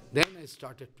all day, then I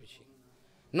started preaching.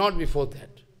 Not before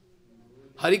that.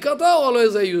 Harikatha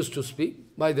always I used to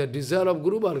speak by the desire of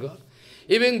Guru Varga.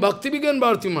 Even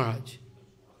𝐶𝐵𝐻𝑆 Maharaj.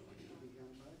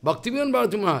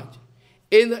 𝐶𝐵𝐻𝑆 Maharaj.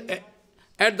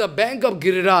 At the bank of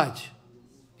Giriraj.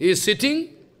 He is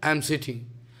sitting, I am sitting.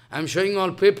 I am showing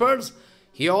all papers.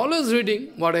 He always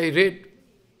reading what I read.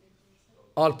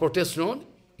 All protest note.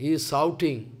 He is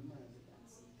shouting.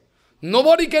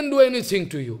 Nobody can do anything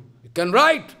to you. You can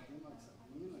write.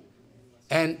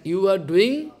 And you are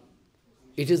doing,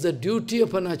 it is the duty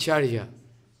of an acharya.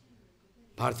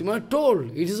 Bharati Maharaj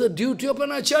told, it is the duty of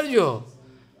an acharya.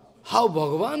 How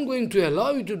Bhagavan going to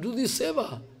allow you to do this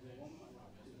seva?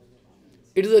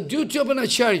 It is the duty of an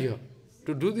acharya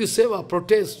to do this seva,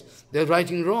 protest. They are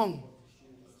writing wrong,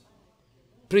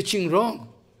 preaching wrong.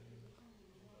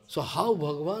 So how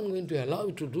Bhagavan going to allow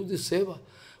you to do this seva?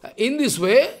 In this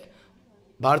way,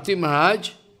 Bharati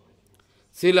Maharaj,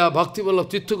 Srila Bhakti Vallabh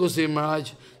Tirtha Goswami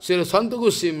Maharaj, Srila Santa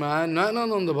Goswami Maharaj,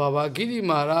 Nayanananda Baba, Giri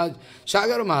Maharaj,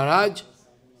 Sagar Maharaj,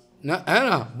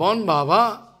 Bon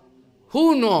Baba,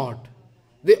 who not?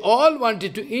 They all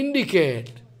wanted to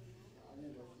indicate.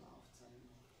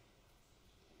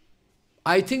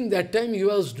 I think that time he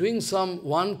was doing some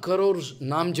 1 crore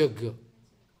Nam Yajna.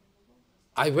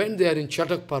 I went there in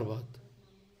Chatak Parvat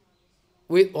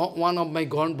with one of my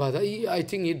grandfather. I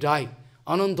think he died,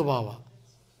 Ananta Baba.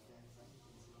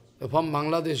 From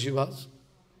Bangladesh he was.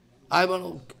 I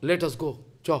went, let us go.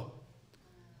 Cho.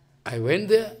 I went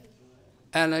there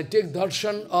and I take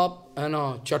darshan of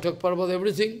Chatak Parvat,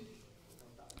 everything.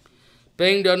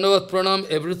 Praying Dandavat pranam,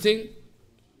 everything.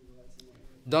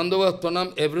 Dandavat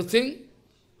pranam, everything.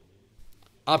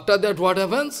 After that what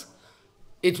happens?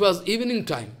 It was evening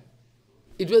time.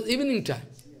 It was evening time.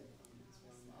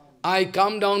 I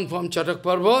come down from Chatak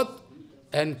Parvat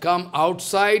and come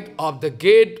outside of the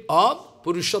gate of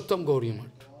Purushottam Gauriya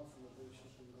Math,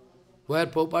 where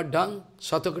Prabhupada done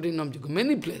Satakati Namjika,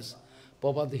 many places.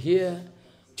 Prabhupada here,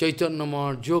 Chaitanya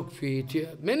Math, Jogpit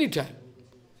here, many times.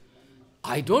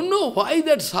 I don't know why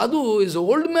that sadhu is an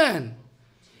old man.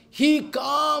 He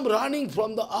come running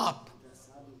from the up.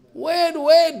 Wait,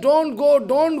 don't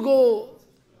go.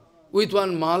 With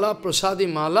one mala, prasadi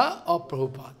mala of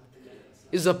Prabhupada.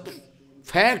 Is a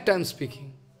fact I am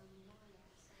speaking.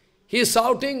 He is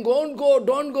shouting, don't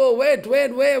go, wait.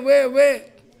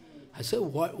 I said,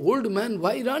 old man,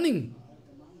 why running?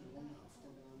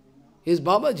 He is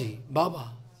Babaji,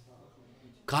 Baba.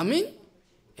 Coming,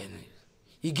 and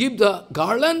he give the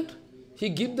garland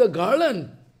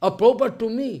of Prabhupada to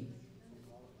me.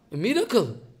 A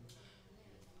miracle.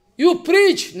 You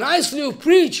preach, nicely you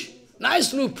preach.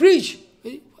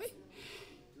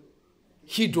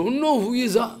 He don't know who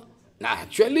is a...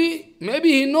 Actually, maybe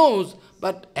he knows,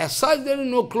 but as such there is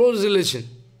no close relation.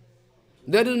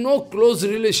 There is no close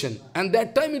relation. And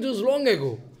that time it was long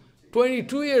ago,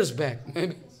 22 years back,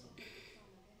 maybe.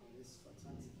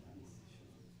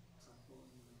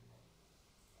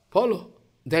 Follow.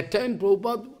 That time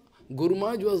Prabhupada, Guru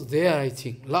Maharaj was there, I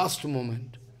think, last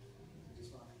moment.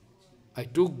 I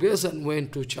took this and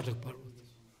went to Chatak Parvat.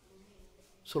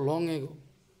 So long ago.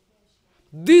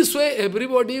 This way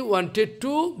everybody wanted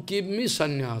to give me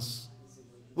sannyas.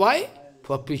 Why?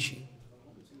 For preaching.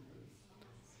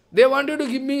 They wanted to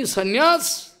give me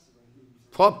sannyas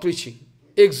for preaching,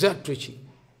 exact preaching.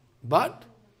 But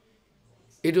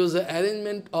it was the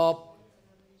arrangement of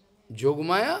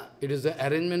Yogamaya, it is the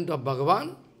arrangement of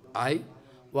Bhagavan. I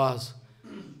was,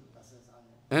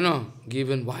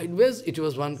 given white vase. It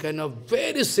was one kind of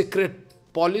very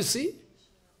secret policy.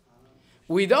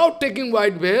 Without taking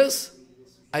white vase,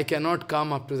 I cannot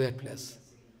come up to that place.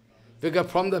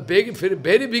 Because from the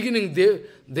very beginning,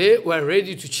 they were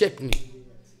ready to check me.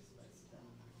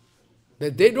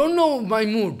 But they don't know my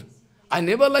mood. I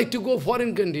never like to go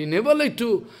foreign country, never like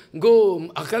to go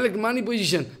collect money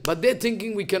position, but they're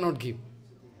thinking we cannot give.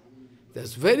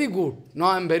 That's very good. Now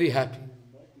I'm very happy.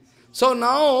 So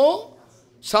now,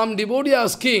 some devotee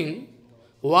asking,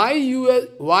 why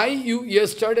you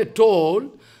yesterday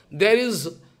told there is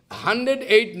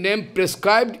 108 name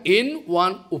prescribed in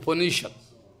one Upanishad.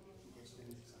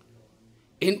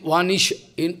 In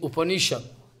Upanishad.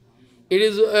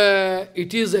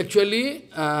 It is actually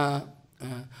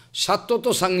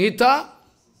Sattva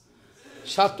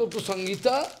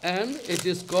Sanghita, and it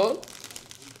is called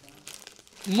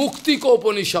Mukti Ko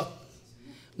Upanishad.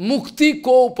 Mukti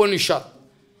Ko Upanishad.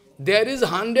 There is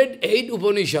 108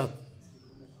 Upanishad.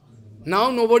 Now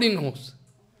nobody knows.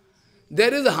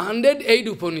 There is 108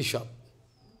 Upanishad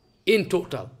in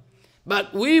total.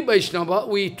 But we Vaishnava,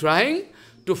 we trying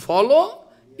to follow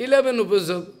 11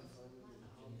 Upanishad.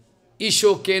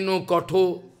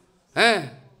 𝐝𝐬𝐬𝐬𝐬𝐬𝐸𝐿𝐻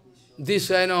this,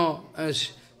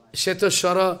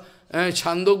 Shetashwara,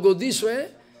 Chandogya, this way,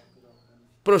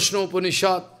 Prashna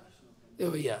Upanishad.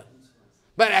 Yeah.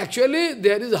 But actually,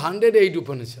 there is 108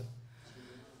 Upanishad.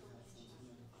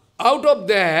 Out of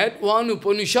that, one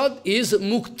Upanishad is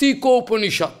Mukti Ko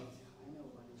Upanishad.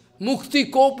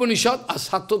 Mukti Ko Upanishad,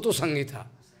 Sattva Sanghita.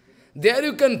 There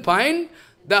you can find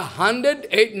the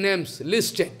 108 names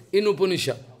listed in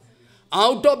Upanishad.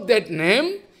 Out of that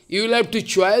name, you will have to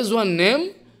choose one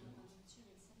name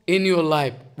in your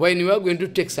life when you are going to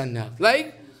take sannyas.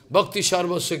 Like Bhakti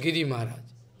Sarvasya Giri Maharaj.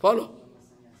 Follow?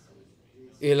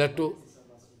 You will have to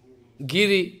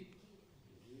Giri,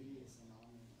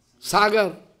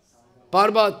 Sagar,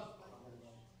 Parvat,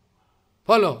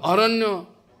 follow, Aranya.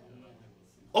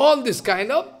 All this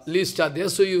kind of list are there,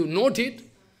 so you note it.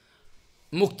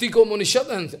 Mukti Ko Upanishad,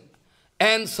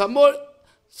 and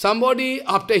somebody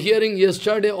after hearing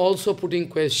yesterday also putting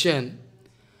question,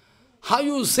 how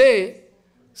you say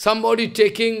somebody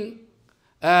taking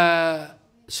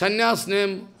sannyas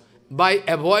name by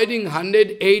avoiding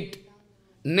 108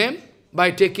 name,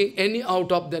 by taking any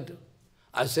out of that?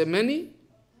 I say many.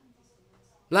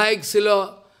 Like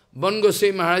Srila Ban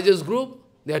Goswami Maharaj's group,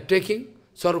 they are taking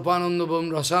Sarupananda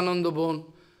Bhavan, Rasananda Bhavan.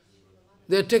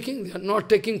 They are taking, they are not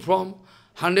taking from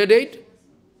 108.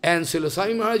 And Srila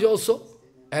Swami Maharaj also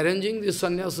arranging this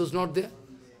sannyas is not there.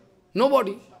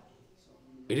 Nobody.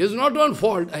 It is not one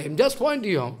fault. I am just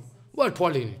pointing out what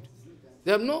fault in it.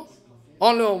 They have no.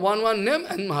 Only one name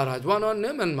and Maharaj. One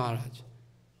name and Maharaj.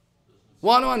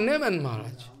 One name and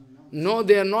Maharaj. No,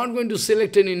 they are not going to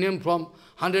select any name from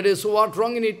 100. So what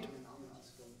wrong in it?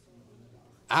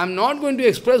 I am not going to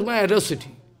express my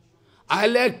adversity. I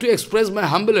like to express my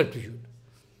humble attitude.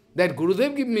 That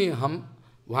Gurudev give me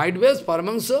white vase,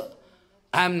 Paramahansa.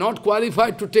 I am not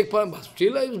qualified to take Paramahansa, but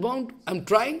still I was bound. I am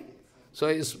trying. So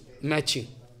it's matching.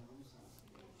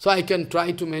 So I can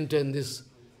try to maintain this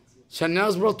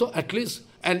sannyas brata at least.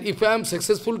 And if I am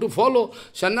successful to follow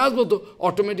sannyas brata,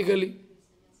 automatically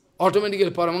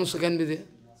Paramahansa can be there.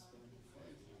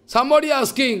 Somebody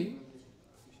asking,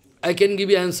 I can give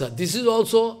you answer. This is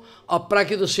also a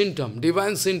prakita symptom,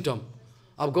 divine symptom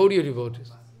of Gaudiya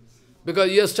devotees.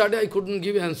 Because yesterday I couldn't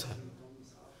give answer.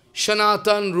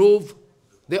 Sanatan, Rup,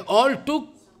 they all took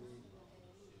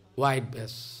white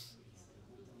vase.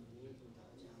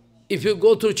 If you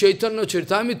go through Chaitanya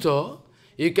Charitamrita,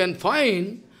 you can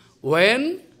find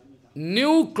when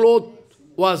new cloth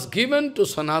was given to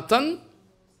Sanatan,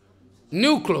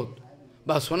 new cloth.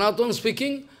 But Sanatan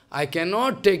speaking, I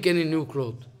cannot take any new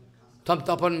cloth.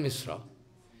 Tapan Misra.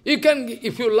 You can,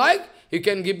 if you like, you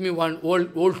can give me one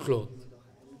old cloth.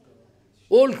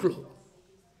 Old cloth.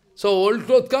 So old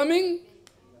cloth coming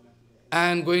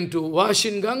and going to wash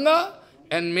in Ganga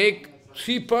and make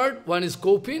three parts. One is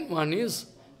Kopin, one is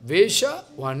Vesha,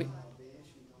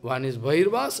 one is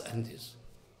Bhahirvas and this.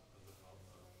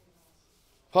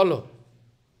 Follow.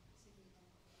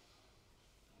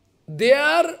 They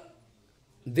are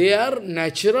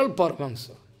natural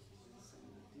Paramahansa.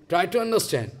 Try to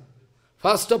understand.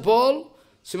 First of all,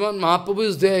 Sriman Mahaprabhu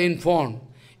is there in front.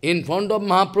 In front of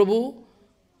Mahaprabhu,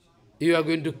 you are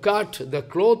going to cut the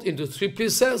cloth into three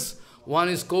pieces. One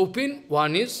is Kopin,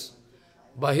 one is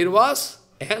Bhahirvas,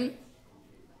 and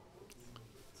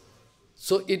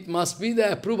so it must be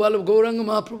the approval of Gauranga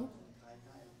Mahaprabhu.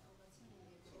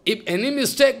 If any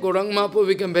mistake, Gauranga Mahaprabhu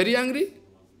become very angry.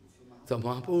 the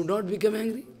Mahaprabhu would not become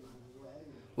angry.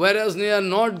 Whereas they are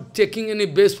not taking any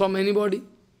base from anybody,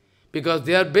 because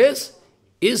their base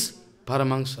is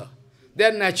Paramahansa. They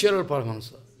are natural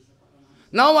Paramahansa.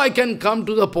 Now I can come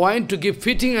to the point to give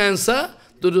fitting answer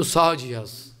to the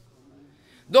𝐻𝐸𝐲𝐻.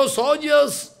 Those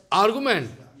𝐻𝐸𝐲𝐻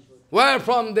argument, where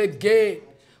from that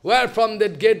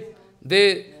gate they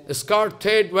skirt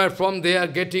thread, where from they are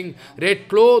getting red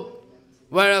cloth,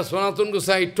 whereas Sanatana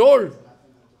Gosai told,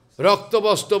 Rakta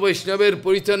Vasta Vaishnaver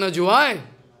Puritana Juhai,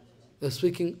 they are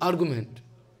speaking argument.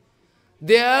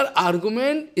 Their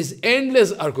argument is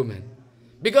endless argument,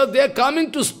 because they are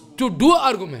coming to do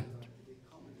argument.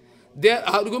 Their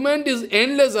argument is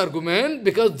endless argument,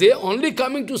 because they are only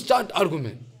coming to start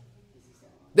argument.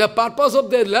 The purpose of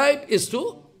their life is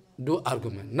to do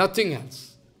argument, nothing else.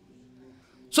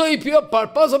 So if your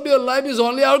purpose of your life is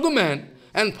only argument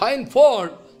and find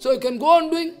fault, so you can go on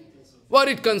doing what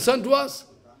it concerns to us.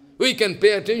 We can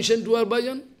pay attention to our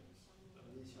bhajan.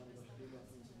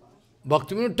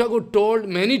 Bhaktivinoda Thakur told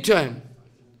many times,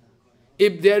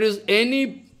 if there is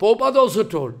any, Prabhupada also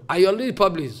told, I already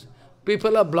published,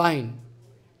 people are blind.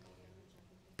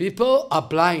 People are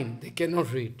blind, they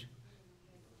cannot read.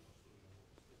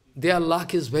 Their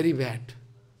luck is very bad.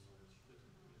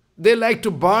 They like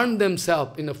to burn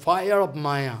themselves in a fire of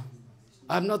Maya.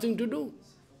 I have nothing to do.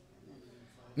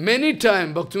 Many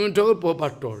times Bhaktivinoda Thakur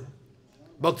Prabhupada told.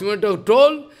 Bhaktivinoda Thakur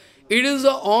told, it is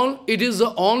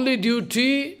the only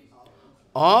duty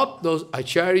of those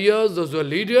acharyas, those who are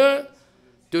leaders,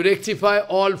 to rectify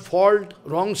all fault,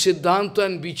 wrong Siddhanta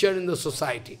and vichar in the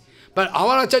society. But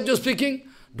our acharya speaking,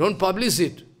 don't publish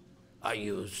it. I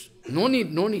use. No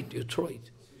need, you throw it.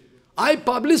 I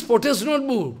publish protest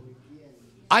notebook.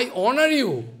 I honor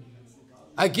you.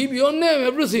 I give your name,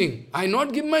 everything. I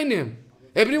not give my name.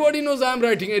 Everybody knows I am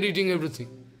writing, editing, everything.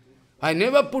 I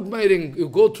never put my ring. You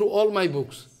go through all my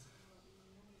books.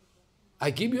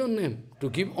 I give your name to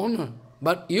give honor.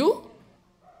 But you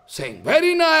saying,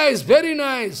 very nice, very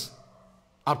nice.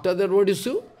 After that, what is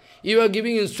you? You are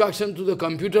giving instruction to the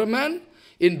computer man.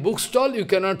 In bookstall, you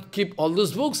cannot keep all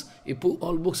those books. You put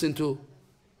all books into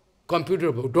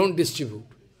computer book. Don't distribute.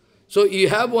 So you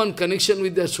have one connection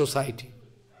with the society.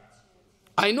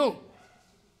 I know.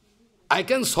 I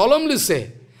can solemnly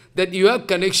say that you have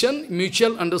connection,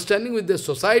 mutual understanding with the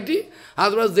society,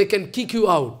 otherwise they can kick you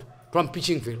out from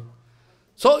pitching field.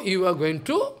 So you are going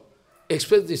to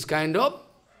express this kind of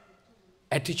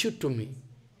attitude to me.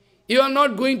 You are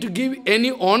not going to give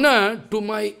any honor to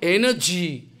my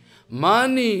energy,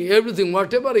 money, everything,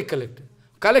 whatever I collected.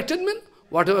 Collected means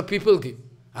whatever people give.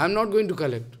 I am not going to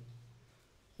collect.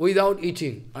 Without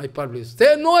eating, I publish.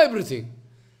 They know everything.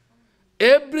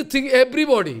 Everything,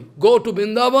 everybody. Go to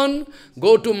Vrindavan,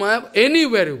 go to Maya,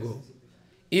 anywhere you go.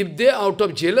 If they out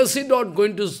of jealousy not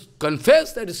going to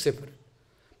confess, that is separate.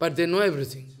 But they know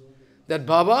everything. That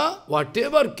Baba,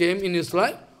 whatever came in his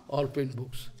life, all print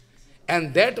books.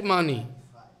 And that money,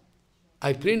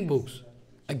 I print books.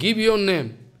 I give your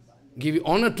name, give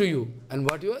honor to you. And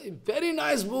what you are, very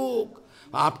nice book.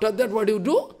 After that, what you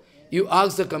do? You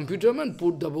ask the computer man,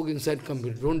 put the book inside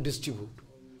computer, don't distribute.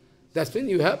 That's when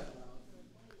you have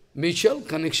mutual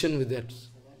connection with that.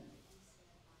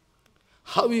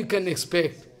 How you can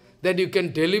expect that you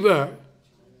can deliver?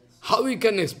 How you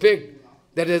can expect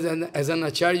that as an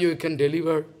acharya you can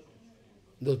deliver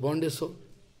those bonded souls?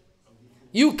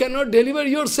 You cannot deliver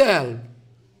yourself.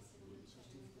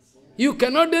 You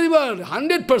cannot deliver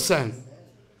 100%.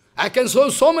 I can show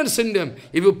so many symptoms.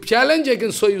 If you challenge, I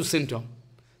can show you symptom.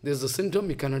 There is a symptom,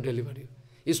 you cannot deliver you.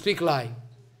 You speak lie.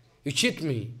 You cheat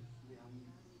me.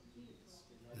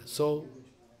 So,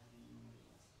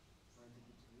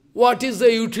 what is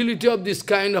the utility of this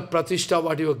kind of pratishtha,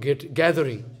 what you are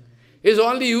gathering? It is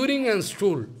only urine and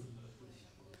stool.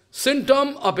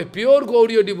 Symptom of a pure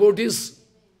Gauriya devotees,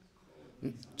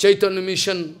 Chaitanya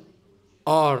Mission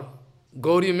or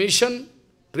Gauriya Mission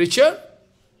preacher,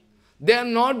 they are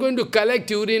not going to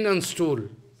collect urine and stool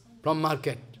from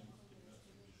market.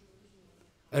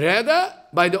 Rather,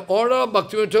 by the order of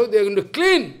Bhaktivinoda Thakur, they are going to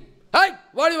clean. Hey,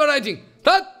 what are you writing?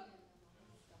 That?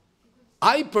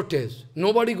 I protest.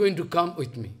 Nobody going to come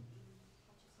with me.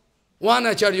 One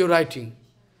acharya writing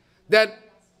that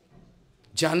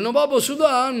Jannava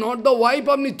Vasudha, not the wife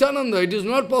of Nityananda. It is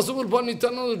not possible for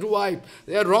Nityananda to wife.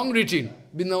 They are wrong written.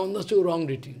 Vrindavan too wrong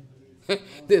written.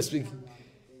 They are speaking.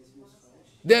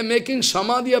 They are making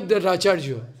samadhi of that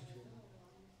acharya.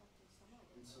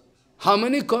 How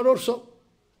many crores of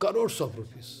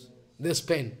rupees they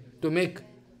spend to make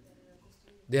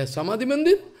their samadhi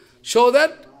mandir, so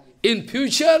that in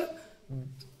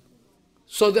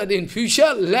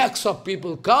future lakhs of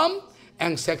people come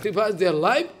and sacrifice their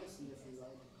life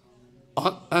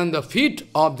on the feet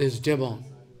of this demon.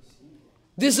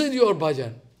 This is your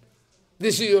bhajan.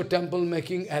 This is your temple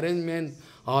making arrangement,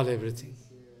 all everything.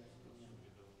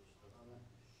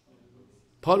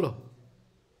 Follow.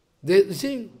 They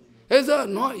think, he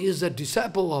is a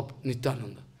disciple of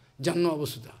Nityananda, Janma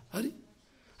Vasudha.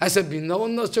 I said,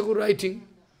 Vrindavan Thakur writing,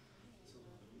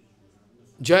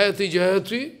 Jayati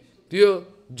Jayati, Diyo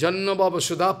Janna Baba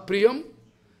Sudha Priyam,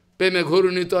 Peme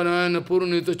Guru Nita Nayana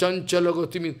Purunita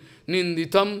Chanchalagotimi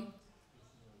Ninditam,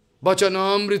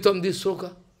 Bachanamritam, this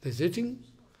soka. They sitting.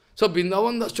 So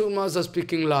Vrindavan Das are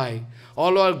speaking lie.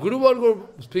 All our Guru Varga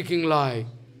speaking lie.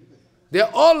 They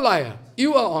are all liar.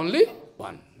 You are only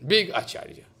one. Big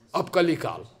Acharya of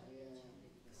Kalikal.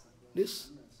 This.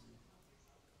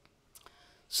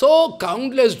 So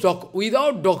countless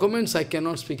without documents I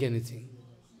cannot speak anything.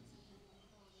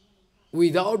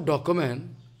 Without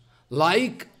document,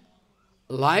 like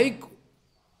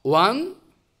one,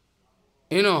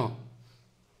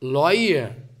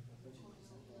 lawyer,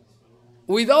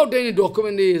 without any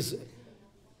document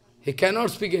he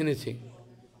cannot speak anything.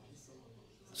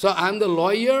 So I am the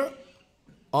lawyer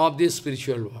of this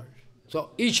spiritual world. So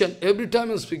each and every time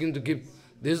I am speaking to give,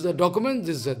 this is the document,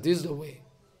 this is the way.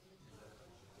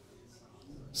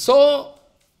 So,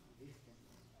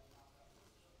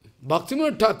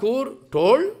 Bhaktivinoda Thakur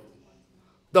told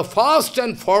the first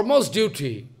and foremost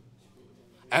duty,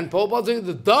 and Prabhupada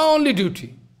said the only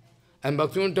duty, and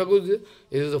Bhaktivinoda Thakur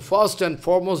is the first and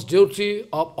foremost duty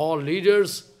of all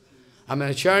leaders,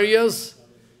 acharyas,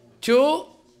 to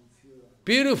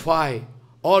purify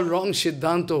all wrong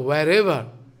Siddhanta wherever.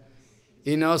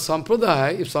 In our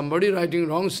Sampradaya, if somebody writing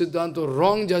wrong Siddhanta,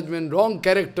 wrong judgment, wrong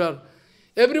character,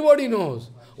 everybody knows.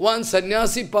 One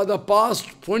sannyasi for the past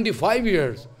 25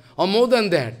 years, or more than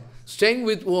that, staying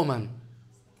with woman.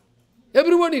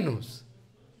 Everybody knows.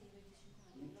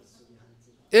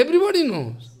 Everybody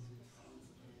knows.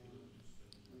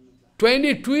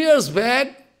 22 years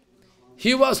back,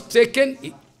 he was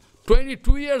taken,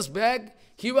 22 years back,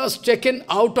 he was taken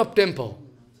out of temple,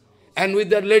 and with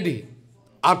that lady.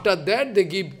 After that, they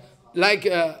give, like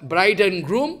a bride and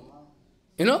groom,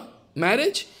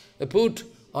 marriage, they put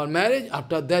on marriage.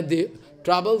 After that, they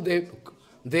travel,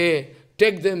 they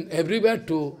take them everywhere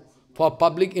for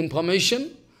public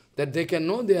information, that they can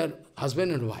know they are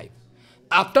husband and wife.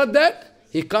 After that,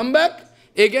 he come back,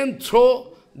 again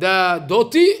throw the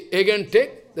dhoti, again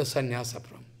take the sannyasa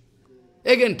from.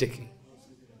 Again taking.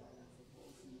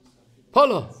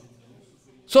 Follow?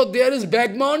 So there is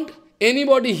backbond.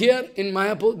 Anybody here in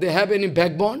Mayapur, they have any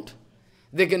backbond?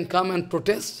 They can come and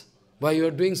protest why you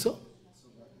are doing so.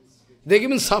 They give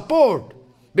me support.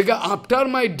 Because after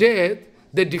my death,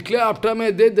 they declare after my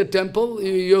death, the temple,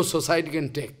 your society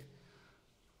can take.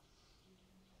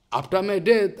 After my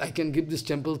death, I can give this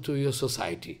temple to your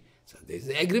society. So there is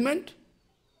the agreement.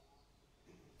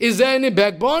 Is there any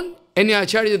backbone? Any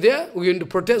acharya there? We are going to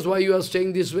protest why you are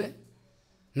staying this way?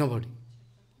 Nobody.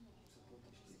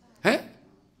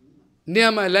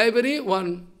 Near my library,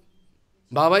 one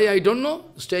Babai, I don't know,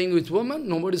 staying with woman,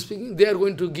 nobody speaking, they are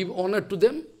going to give honor to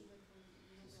them.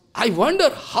 I wonder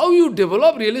how you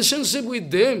develop relationship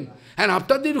with them, and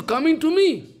after that you coming to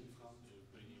me.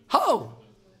 How?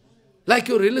 Like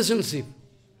your relationship.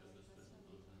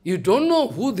 You don't know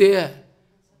who they are.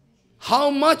 How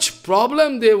much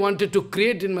problem they wanted to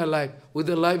create in my life with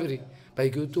the library. By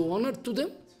giving to honor to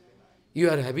them.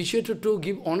 You are habituated to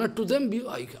give honor to them.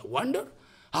 I wonder.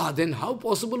 Then how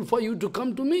possible for you to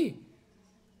come to me?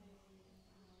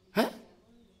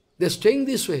 They're staying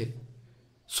this way.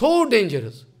 So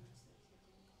dangerous.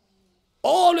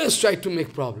 Always try to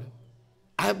make problem.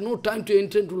 I have no time to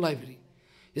enter into library.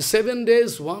 In 7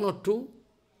 days, 1 or 2,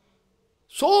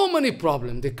 so many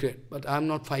problems they create, but I am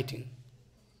not fighting.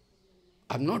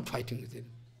 I am not fighting with it.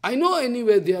 I know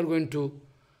anyway they are going to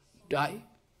die.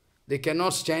 They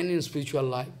cannot stand in spiritual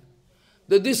life.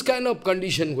 There's this kind of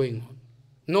condition going on.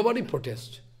 Nobody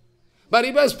protests. But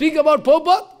if I speak about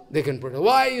Prabhupada, they can protest.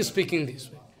 Why are you speaking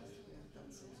this way?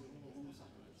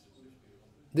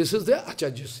 This is the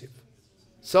acharyaship.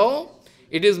 So,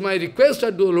 it is my request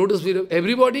at the lotus feet of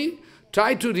everybody,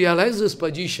 try to realize this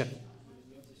position.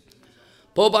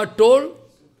 Prabhupada told,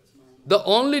 the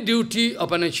only duty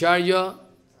of an acharya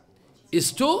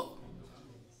is to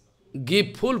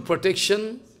give full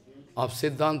protection of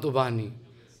Siddhanta Vani.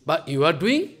 But you are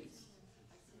doing,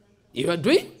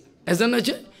 as an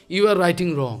acharya, you are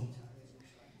writing wrong.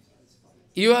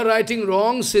 You are writing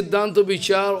wrong Siddhanta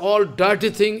Vichar, all dirty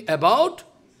thing about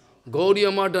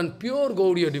Gauriya Math and pure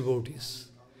Gauriya devotees.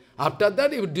 After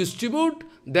that, you distribute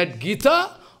that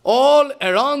Gita all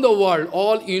around the world,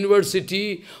 all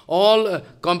university, all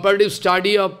comparative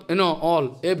study of,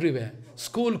 all, everywhere.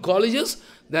 School, colleges,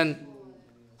 then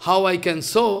how I can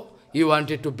show you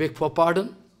wanted to beg for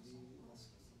pardon?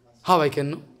 How I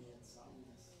can know?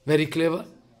 Very clever.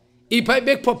 If I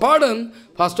beg for pardon,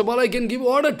 first of all I can give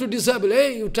order to disciple.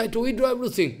 Hey, you try to withdraw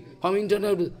everything from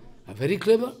internet. Very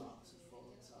clever.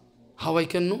 How I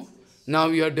can know? Now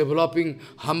you are developing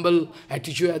humble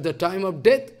attitude at the time of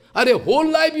death. Whole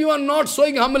life you are not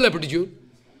showing humble attitude.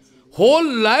 Whole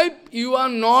life you are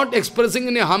not expressing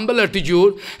any humble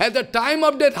attitude. At the time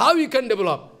of death, how you can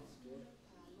develop?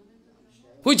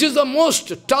 Which is the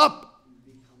most top,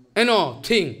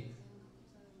 thing.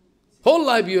 Whole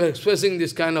life you are expressing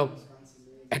this kind of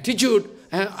attitude.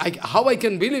 And how I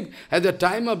can believe at the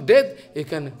time of death, you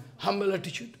can humble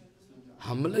attitude.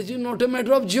 Humble attitude is not a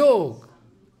matter of joke.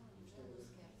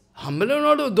 Humble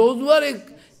are not those who are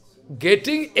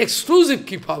getting exclusive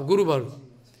kipa, Guru Bhargava.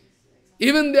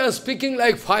 Even they are speaking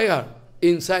like fire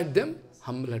inside them,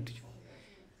 humble attitude.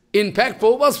 In fact,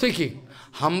 Prabhupada speaking,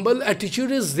 humble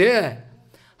attitude is there.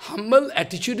 Humble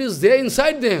attitude is there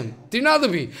inside them,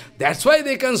 Trinadavi. That's why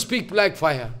they can speak like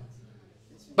fire.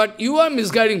 But you are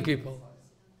misguiding people.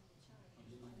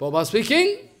 Prabhupada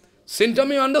speaking,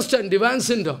 symptom you understand, divine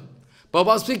symptom.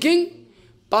 Prabhupada speaking,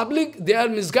 public, they are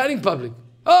misguiding public.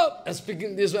 Oh,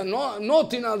 speaking this one, no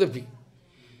Trinadavi.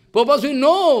 Prabhupada speaking,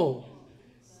 no.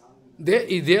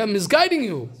 They are misguiding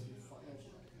you.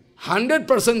 100%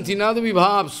 Trinadavi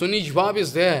Bhav, Sunij Bhav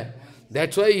is there.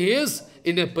 That's why he is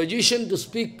in a position to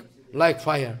speak like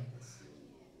fire.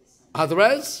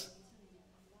 Otherwise,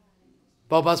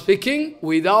 Prabhupada speaking,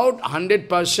 without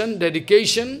 100%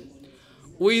 dedication,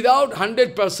 without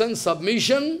 100%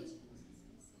 submission,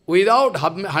 without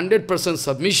 100%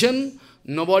 submission,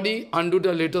 nobody, under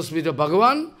the latest speech of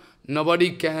Bhagavan,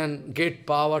 nobody can get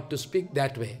power to speak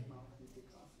that way.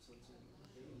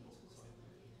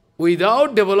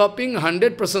 Without developing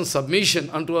 100% submission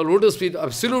unto a lotus feet of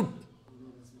absolute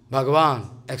Bhagavan,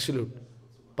 absolute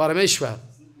Parameshwar,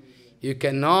 you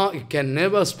can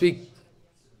never speak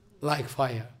like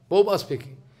fire. Prabhupada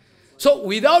speaking. So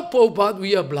without Prabhupada,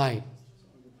 we are blind.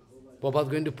 Prabhupada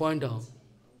is going to point out.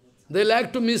 They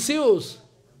like to misuse.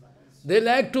 They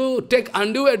like to take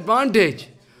undue advantage.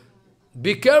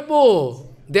 Be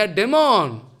careful. They are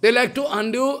demon. They like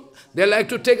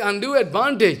to take undue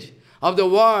advantage of the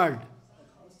word.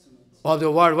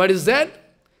 What is that?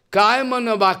 Kaya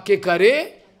mana vakya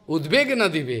kare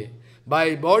udvegna dive.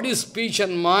 By body, speech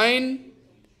and mind,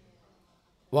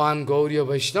 one Gauriya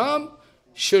Vaishnava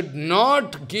should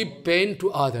not give pain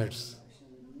to others.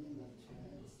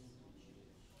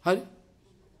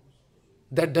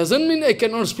 That doesn't mean I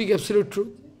cannot speak absolute truth.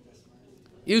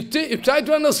 You try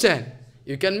to understand.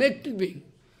 You can make it be.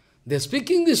 They are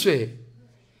speaking this way.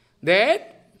 That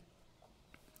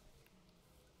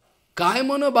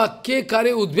Kaimana Bhakya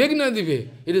Kare Udvegna Dive.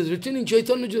 It is written in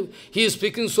Chaitanya Mission. He is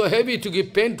speaking so heavy to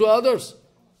give pain to others.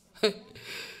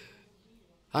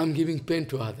 I am giving pain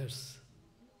to others.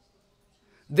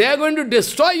 They are going to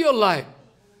destroy your life.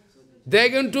 They are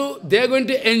going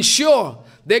to ensure.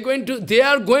 They are going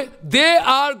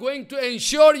to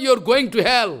ensure you are going to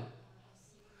hell.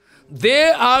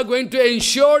 They are going to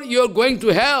ensure you are going to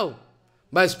hell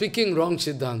by speaking wrong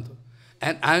Siddhanta.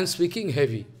 And I am speaking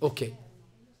heavy. Okay.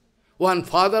 One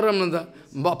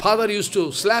father used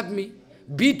to slap me,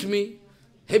 beat me,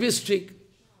 heavy stick.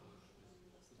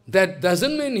 That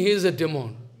doesn't mean he is a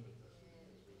demon.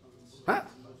 Huh?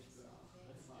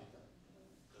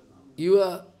 You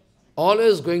are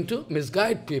always going to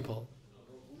misguide people.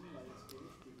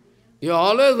 You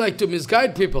always like to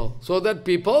misguide people, so that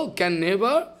people can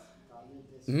never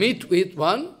meet with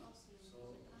one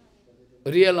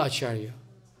real Acharya.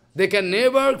 They can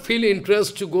never feel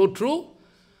interest to go through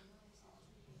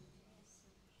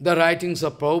the writings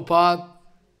of Prabhupada,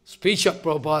 speech of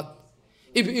Prabhupada.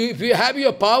 If you have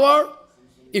your power,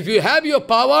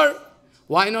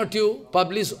 why not you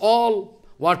publish all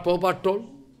what Prabhupada told?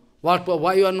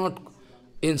 Why you are not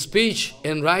in speech,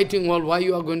 in writing, or why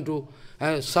you are going to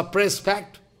suppress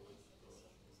fact?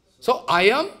 So I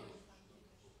am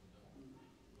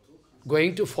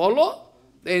going to follow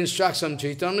the instruction of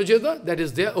Chaitanya Jeta, that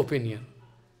is their opinion.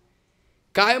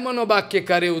 Kaya mano bhakya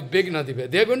kare udvegna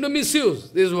dive. They are going to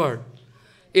misuse this word.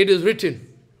 It is written,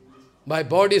 by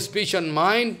body, speech and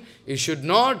mind, you should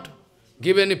not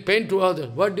give any pain to others.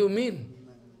 What do you mean?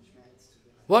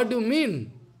 What do you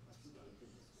mean?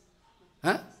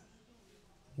 Huh?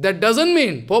 That doesn't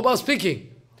mean, Prabhupada speaking,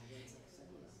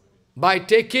 by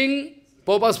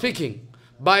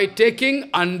taking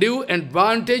undue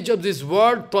advantage of this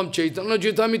word from Chaitanya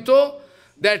Charitamrita,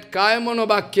 that kaya mano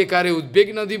bhakya kare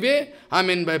udbegna dive, I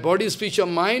mean by body, speech or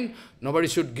mind, nobody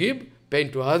should give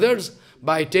pain to others.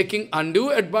 By taking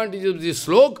undue advantage of this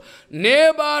slok,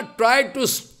 never try to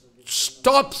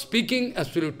stop speaking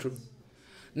absolute truth.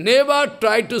 Never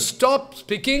try to stop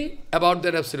speaking about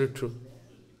that absolute truth.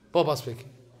 Papa speaking.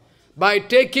 By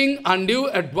taking undue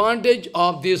advantage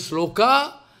of this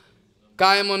sloka,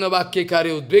 kaya mano bhakya kare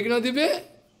udbegna dive,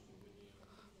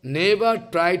 never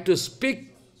try to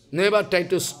speak, never try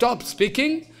to stop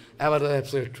speaking about the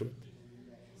absolute truth.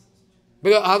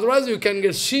 Because otherwise you can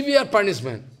get severe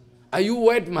punishment. You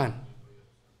wait, man.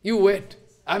 You wait.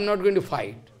 I am not going to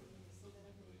fight.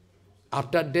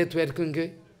 After death, where can you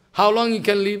go? How long you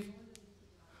can live?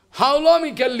 How long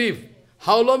you can live?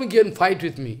 How long you can fight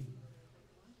with me?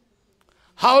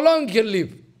 How long you can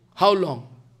live? How long?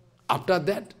 After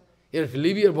that, you have to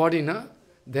leave your body, na?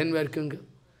 Then where can you go?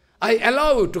 I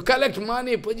allow you to collect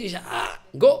money, position.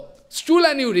 Go. Stool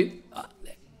and urine.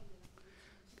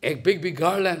 A big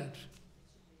garland.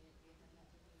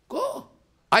 Go.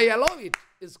 I allow it.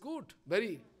 It's good.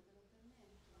 Very,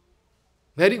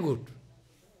 very good.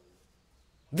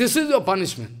 This is your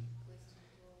punishment.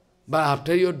 But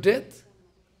after your death,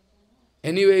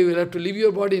 anyway you will have to leave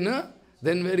your body, na?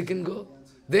 Then where you can go?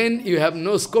 Then you have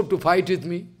no scope to fight with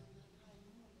me.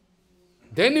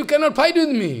 Then you cannot fight with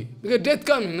me, because death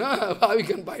coming, na? How you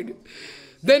can fight?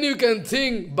 Then you can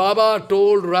think, Baba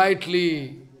told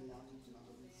rightly.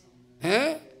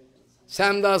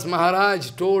 Samdas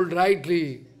Maharaj told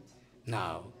rightly.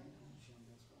 Now,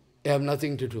 you have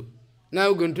nothing to do. Now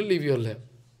you are going to leave your life.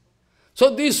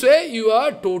 So this way you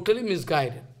are totally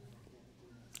misguided.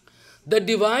 The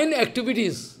divine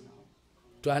activities,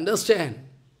 to understand,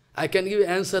 I can give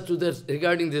answer to that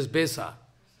regarding this Besa,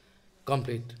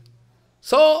 complete.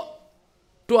 So,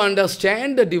 to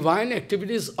understand the divine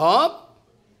activities of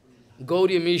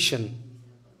Gauriya Mission,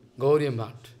 Gauriya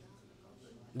Math,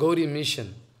 Gauriya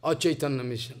Mission, or Chaitanya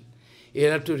Mission, you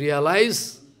have to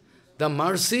realize the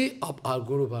mercy of our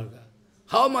Guru Varga.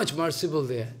 How much merciful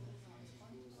they are.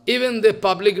 Even the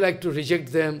public like to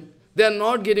reject them. They are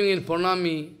not giving in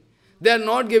pranami. They are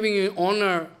not giving in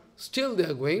honor. Still they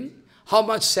are going. How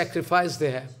much sacrifice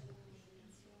they have.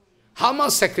 How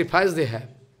much sacrifice they have.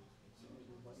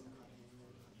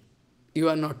 You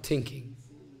are not thinking.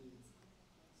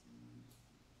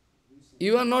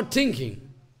 You are not thinking.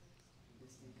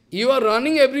 You are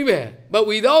running everywhere. But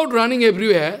without running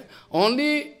everywhere,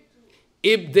 only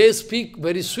if they speak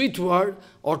very sweet word,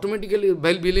 automatically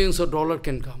billions of dollars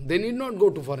can come. They need not go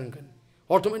to foreign country.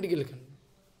 Automatically can.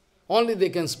 Only they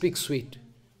can speak sweet,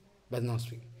 but not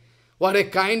speak. What a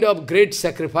kind of great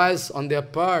sacrifice on their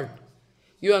part.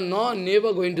 You are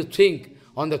never going to think.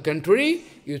 On the contrary,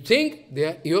 you think they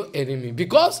are your enemy,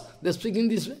 because they are speaking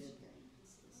this way.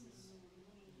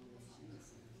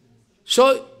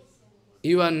 So,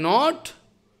 you are not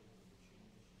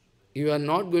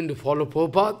going to follow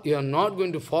Prabhupada, you are not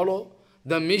going to follow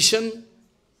the mission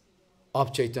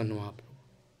of Chaitanya Mahaprabhu.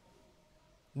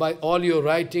 By all your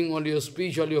writing, all your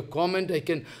speech, all your comment,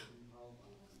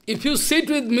 if you sit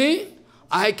with me,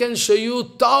 I can show you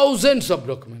thousands of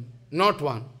documents, not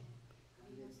one.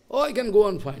 Oh, I can go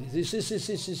and find this.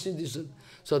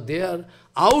 So they are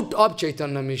out of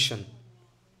Chaitanya Mission.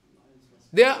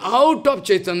 They are out of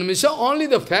Chaitanya Mission, only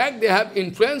the fact they have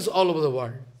influence all over the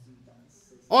world.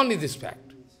 Only this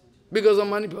fact. Because of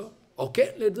money power.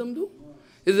 Okay, let them do.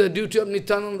 It's the duty of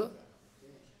Nityananda.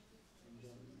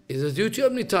 It's the duty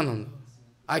of Nityananda.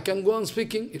 I can go on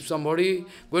speaking. If somebody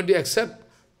going to accept,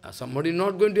 somebody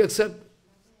not going to accept,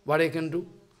 what I can do?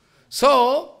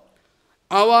 So,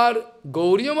 our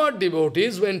Gauriya Math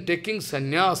devotees, when taking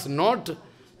sannyas, not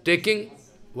taking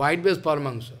white-based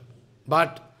paramahansa,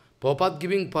 but Prabhupada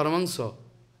giving paramahansa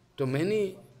to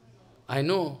many, I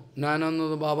know,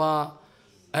 Nayananda Baba,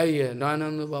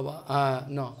 Nayananda Baba,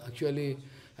 no, actually,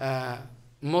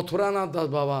 Mathuranath Das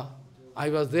Baba, I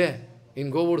was there in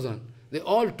Govardhan. They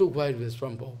all took white-based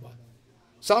from Prabhupada.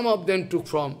 Some of them took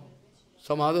from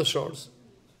some other shores.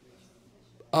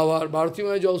 Our Bharati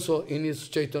Maharaj also, in his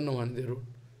Chaitanya Mahaprabhu, they wrote.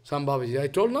 Some Babaji. I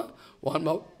told na, one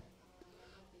Baba.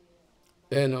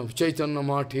 Chaitanya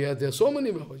Mahaprabhu here, there are so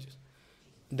many Babajis.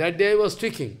 That day I was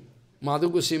speaking, Madhu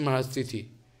Goswami Maharaj Tithi.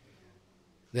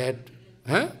 That,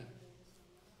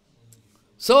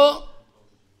 So,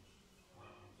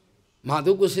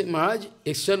 Madhu Goswami Maharaj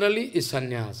externally is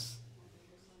sannyas.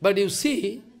 But you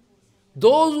see,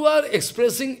 those who are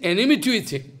expressing enmity with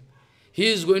him, he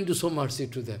is going to show mercy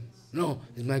to them. No,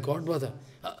 he's my godbrother.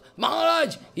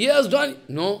 Maharaj, he has done...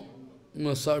 No, you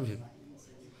must serve him.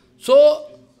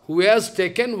 So, who has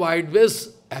taken white base,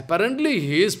 apparently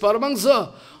he is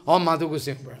Paramahansa or Madhu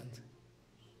Goswami Maharaj.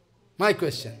 My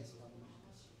question.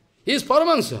 He is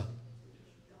Paramahansa.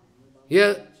 He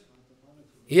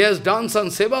has done some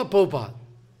seva Prabhupada.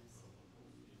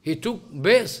 He took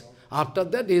base. After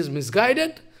that, he is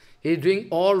misguided. He is doing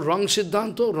all wrong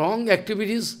Siddhanta, wrong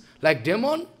activities, like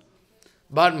demon.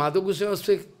 But Madhu Goswami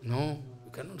speaks, no,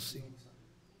 you cannot see.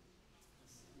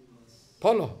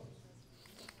 Follow.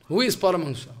 Who is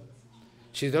Paramahansa?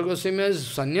 Sridhar Goswami is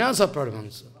sannyasa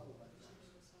Paramahansa.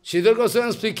 Sridhar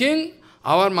Goswami speaking,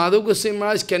 our Madhu Goswami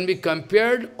Maharaj can be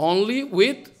compared only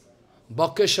with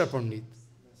Bhakeshwar Pandit.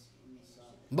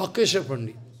 Bhakeshwar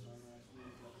Pandit.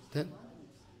 Then,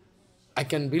 I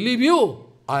can believe you, or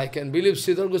I can believe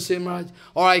Sridhar Goswami Maharaj,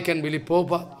 or I can believe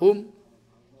Prabhupada. Whom?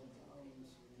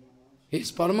 He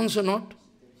is Paramahansa, not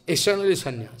externally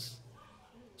sannyas.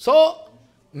 So,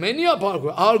 many of our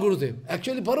Gurudev,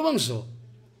 actually Paramahansa.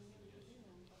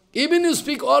 Even you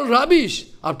speak all rubbish,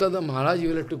 after the Maharaj you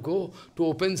will have to go to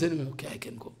open ceremony. Okay, I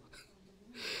can go.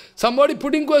 Somebody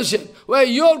putting question, well,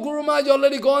 your Guru Maharaj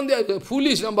already gone there,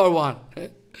 foolish number one.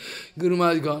 Guru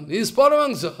Maharaj gone. He is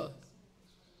Paramahansa.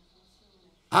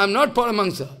 I am not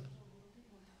Paramahansa.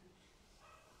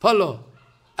 Follow.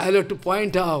 I will have to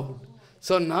point out.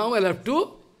 So now I will have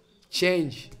to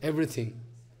change everything.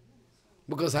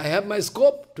 Because I have my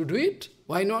scope to do it.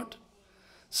 Why not?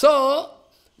 So,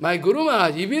 my Guru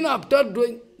Maharaj, even after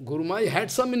doing, Guru Maharaj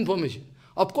had some information.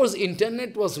 Of course,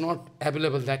 internet was not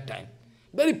available that time.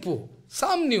 Very poor.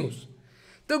 Some news.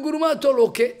 The Guru Maharaj told,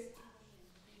 okay.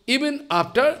 Even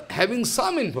after having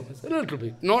some information, a little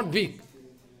bit, not big.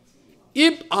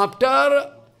 If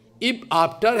after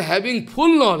having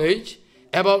full knowledge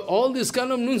about all this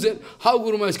kind of news, how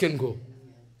Guru Maharaj can go?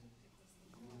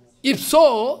 If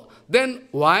so, then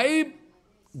why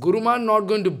Guru Maharaj not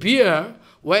going to bear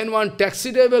when one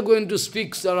taxi driver going to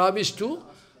speak rubbish to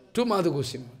Madhu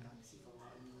Goswami?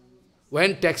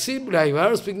 When taxi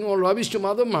driver speaking all rubbish to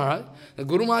Madhu Maharaj, the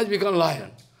Guru Maharaj become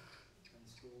lion.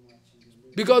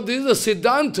 Because this is a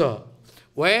Siddhanta.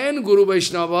 When Guru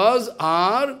Vaishnavas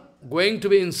are going to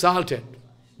be insulted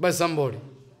by somebody,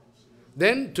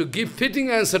 then to give fitting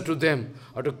answer to them,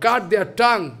 or to cut their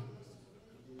tongue,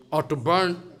 or to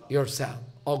burn yourself,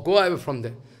 or go away from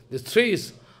them. These three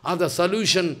are the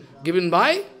solution given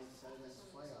by.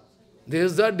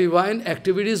 This is the divine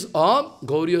activities of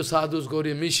Gauriya Sadhus,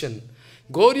 Gauriya Mission.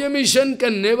 Gauriya Mission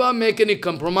can never make any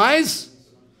compromise.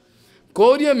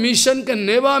 Gauriya Mission can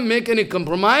never make any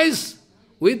compromise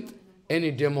with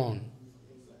any demon.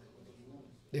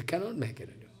 They cannot make it.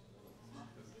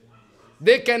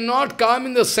 They cannot come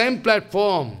in the same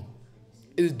platform.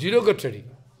 It is derogatory.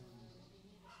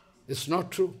 It's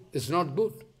not true. It's not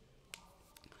good.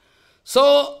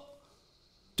 So,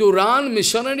 to run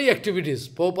missionary activities,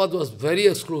 Prabhupada was very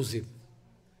exclusive.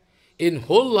 In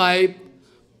whole life,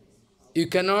 you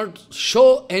cannot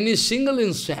show any single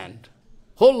instant,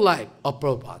 whole life of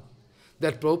Prabhupada,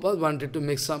 that Prabhupada wanted to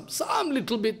make some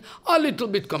little bit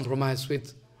compromise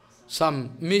with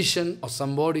some mission or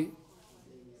somebody.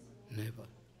 Never.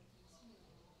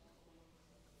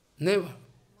 Never.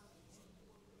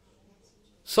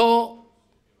 So,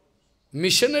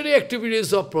 missionary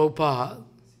activities of Prabhupada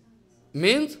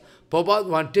means Prabhupada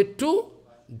wanted to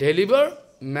deliver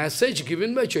message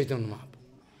given by Chaitanya Mahaprabhu,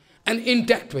 an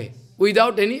intact way,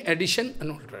 without any addition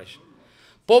and alteration.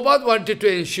 Prabhupada wanted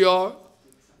to ensure,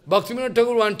 Bhaktivinoda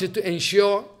Thakur wanted to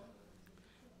ensure,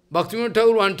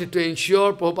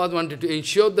 Prabhupada wanted to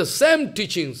ensure the same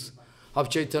teachings of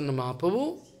Chaitanya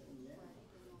Mahaprabhu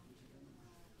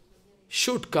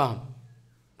should come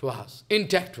to us,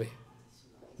 intact way.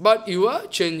 But you are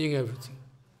changing everything.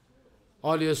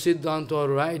 All your Siddhanta, or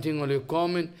writing, all your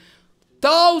comment,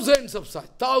 thousands of such,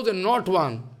 not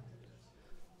one.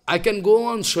 I can go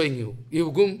on showing you.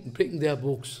 You go bring their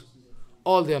books.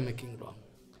 All they are making wrong.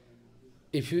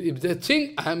 If they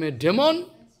think I am a demon,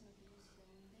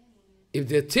 if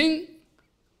they think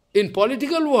in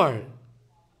political world,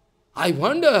 I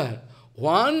wonder,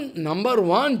 number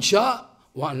one judge,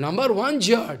 number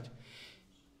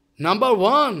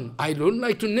one, I don't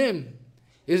like to name,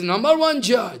 is number one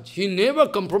judge. He never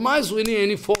compromised with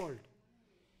any fault.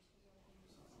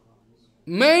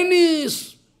 Many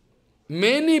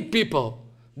people,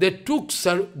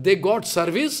 they got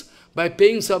service by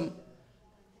paying some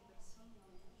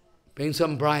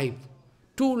bribe.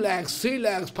 2 lakhs, 3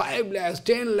 lakhs, 5 lakhs,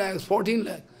 10 lakhs, 14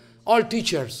 lakhs, all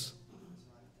teachers.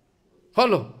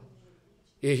 Follow?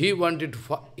 He wanted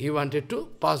to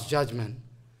pass judgment.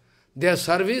 Their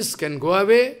service can go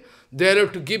away, they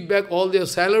have to give back all their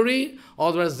salary,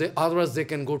 otherwise they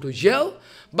can go to jail.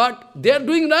 But they are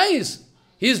doing nice.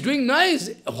 He is doing nice.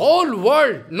 Whole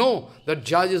world, no, the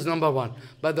judge is number one.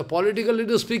 But the political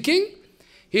leader speaking,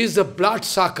 He is the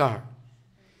bloodsucker.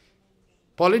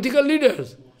 Political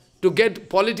leaders, to get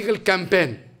political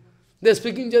campaign, they are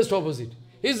speaking just opposite.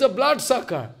 He is the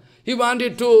bloodsucker. He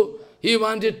wanted to,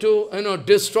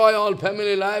 destroy all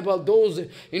family life, all those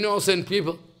innocent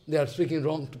people. They are speaking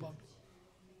wrong about.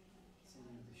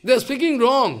 They are speaking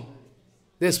wrong.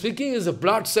 They are speaking is a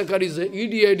bloodsucker, is an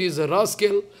idiot, is a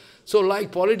rascal. So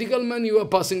like political man, you are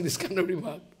passing this kind of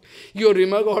remark. Your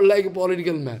remark are like a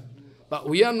political man. But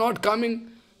we are not coming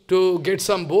to get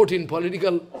some vote in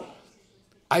political.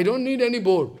 I don't need any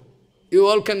vote. You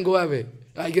all can go away.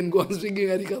 I can go on speaking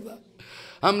Harikatha.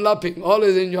 I'm laughing,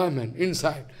 always enjoyment,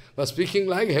 inside. But speaking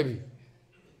like heavy.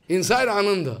 Inside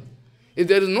Ananda. If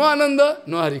there is no Ananda,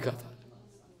 no Harikatha.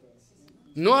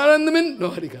 No Ananda means no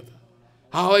Harikatha.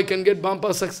 How I can get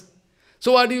bumper success?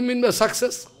 So what do you mean by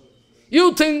success?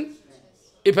 You think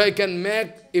if I can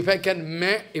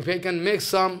make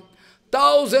some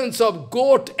thousands of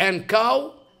goat and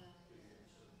cow,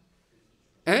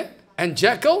 and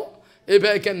jackal, if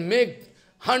I can make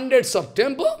hundreds of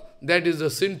temple, that is the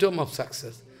symptom of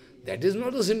success. That is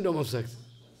not a symptom of success.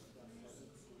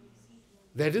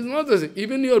 That is not the,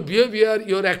 even your behavior,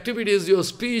 your activities, your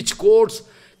speech, quotes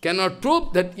cannot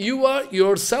prove that you are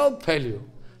yourself failure.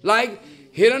 Like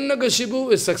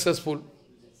Hiranyakashipu is successful.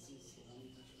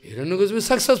 Hiranyakashipu is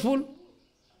successful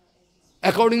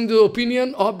according to the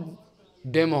opinion of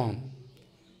demon.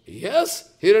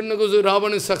 Yes, Hiranyakashipu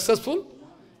Ravan is successful.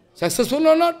 Successful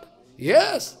or not?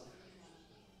 Yes.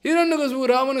 Hiranyakashipu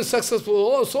Ravan is successful.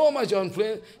 Oh, so much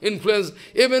influence.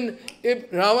 Even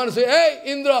if Ravan say, hey,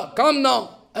 Indra, come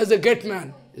now, as a gate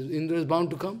man. Indra is bound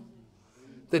to come.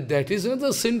 That is not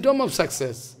the symptom of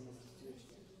success.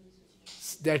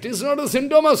 That is not a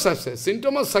symptom of success.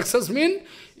 Symptom of success means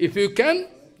if you can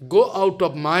go out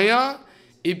of Maya,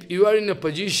 if you are in a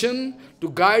position to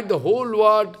guide the whole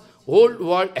world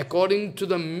according to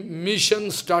the mission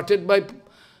started by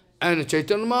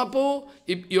Chaitanya Mahaprabhu,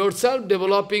 if yourself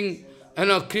developing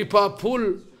kripa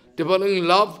full, developing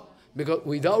love, because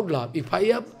without love, if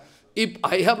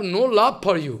I have no love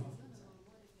for you,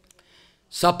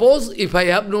 suppose if I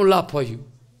have no love for you,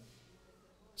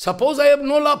 suppose I have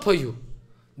no love for you,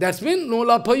 that means no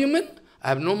love for you means I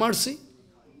have no mercy.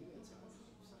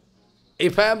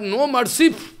 If I have no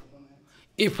mercy,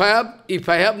 if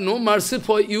I have no mercy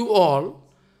for you all,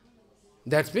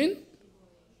 that means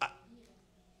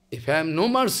if I have no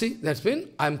mercy, that means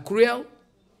I am cruel.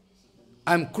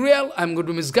 I am cruel, I am going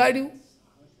to misguide you.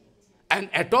 And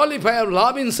at all, if I have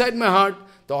love inside my heart,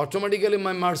 then automatically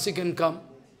my mercy can come.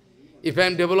 If I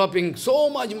am developing so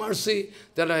much mercy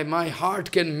that my heart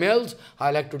can melt,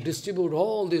 I like to distribute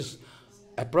all this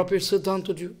appropriate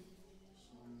Siddhanta to you.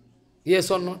 Yes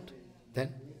or not?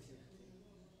 Then.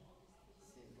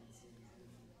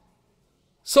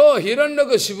 So,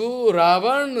 Hiranyakashipu,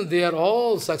 Ravan, they are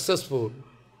all successful.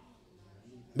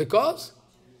 Because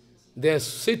they are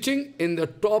sitting in the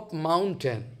top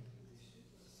mountain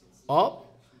of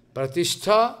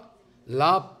Pratishtha,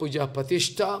 love, puja,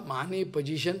 pratishtha, money,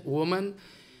 position, woman.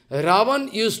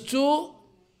 Ravan used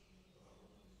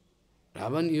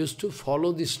to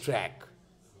follow this track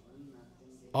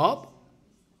of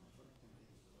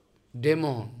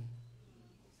demon.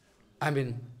 I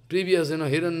mean, previous,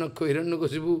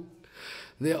 Hiranyakashipu,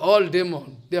 they are all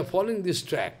demon. They are following this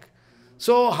track.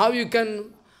 So how we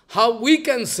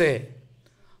can say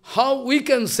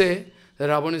that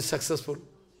Ravan is successful?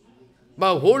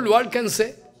 But whole world can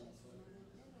say.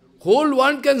 Whole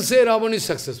world can say Ravan is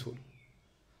successful.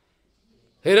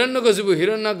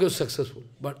 Hiranyakashipu is successful.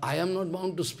 But I am not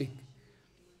bound to speak.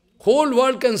 Whole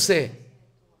world can say,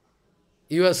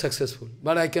 you are successful.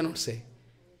 But I cannot say.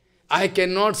 I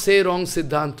cannot say wrong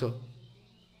Siddhanta.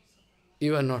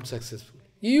 You are not successful.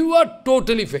 You are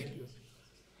totally failure.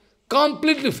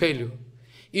 Completely failure.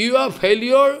 You are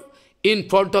failure in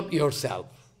front of yourself.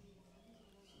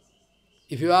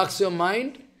 If you ask your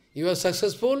mind, you are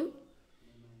successful,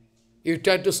 you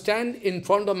try to stand in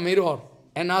front of mirror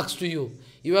and ask to you,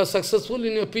 you are successful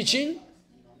in your preaching?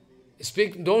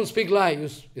 Don't speak lie. You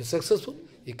are successful?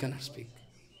 You cannot speak.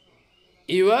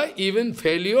 You are even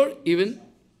failure, even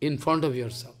in front of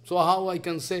yourself. So how I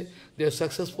can say they are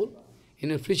successful in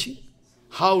your preaching?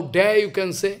 How dare you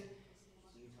can say?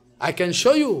 I can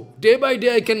show you, day by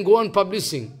day I can go on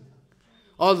publishing.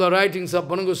 All the writings of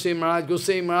Goswami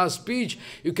Maharaj speech,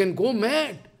 you can go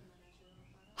mad.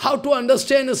 How to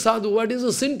understand a sadhu? What is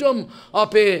the symptom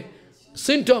of a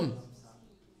symptom?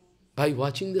 By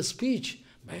watching the speech,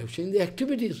 by watching the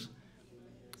activities,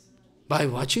 by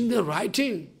watching the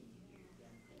writing.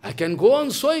 I can go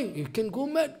on showing, you can go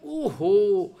mad.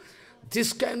 Oh,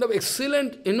 this kind of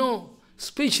excellent,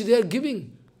 speech they are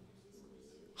giving.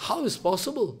 How is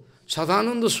possible?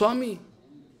 Sadananda Swami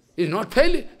is not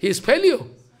failure. He is failure.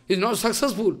 He is not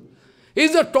successful. He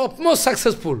is the topmost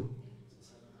successful.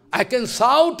 I can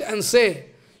shout and say,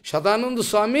 Sadananda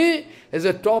Swami is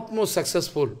the topmost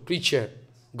successful preacher.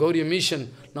 Gauriya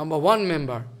Mission, #1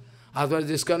 member. Otherwise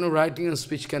this kind of writing and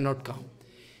speech cannot come.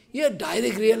 Here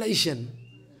direct realization.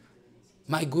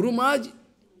 My Guru Maharaj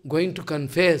going to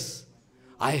confess,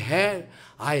 I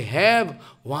have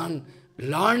one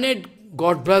learned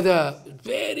God brother,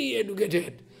 very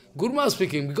educated. Guru Maharaj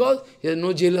speaking, because he has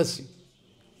no jealousy.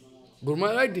 Guru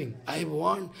Maharaj writing, I have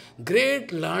one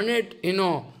great learned,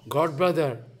 God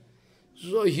brother.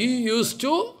 So he used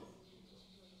to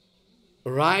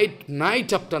write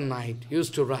night after night, he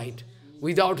used to write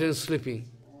without any sleeping.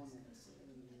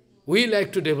 We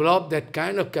like to develop that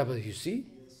kind of capacity, you see.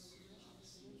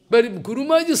 But if Guru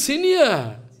Maharaj is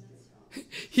senior,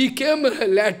 he came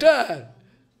later.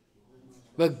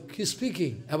 But he is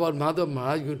speaking about Madhav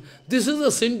Maharaj Guru. This is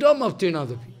a symptom of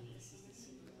Trinadapi.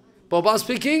 Papa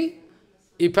speaking,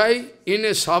 if in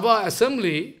a Sabha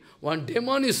assembly, one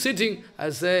demon is sitting,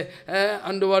 I say,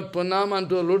 Dandavat, pranam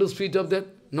unto the lotus feet of that.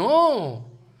 No.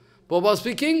 Papa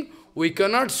speaking, we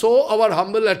cannot show our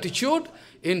humble attitude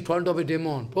in front of a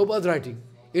demon. Prabhupada writing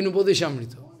in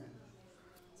Upadeshamrita.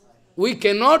 We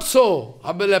cannot show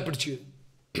humble attitude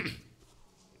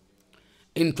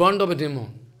in front of a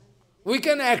demon. We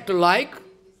can act like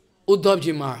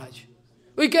Uddhavji Maharaj.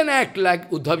 We can act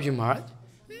like Uddhavji Maharaj.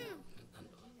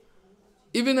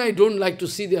 Even I don't like to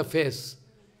see their face.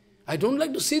 I don't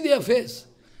like to see their face.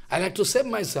 I like to save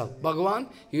myself. Bhagavan,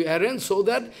 you arrange so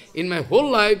that in my whole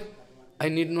life, I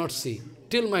need not see.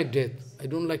 Till my death, I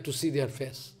don't like to see their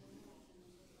face.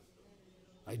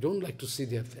 I don't like to see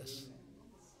their face.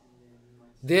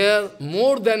 They are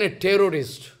more than a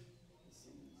terrorist.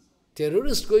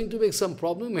 Terrorist going to make some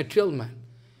problem, material man.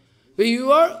 But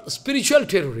you are a spiritual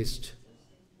terrorist.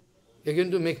 You are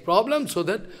going to make problems so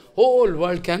that whole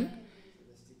world can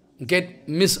get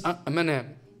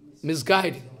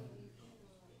misguided.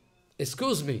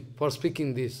 Excuse me for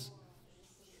speaking this.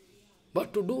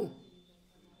 What to do?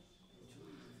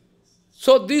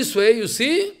 So this way, you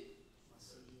see,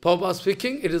 Prabhupada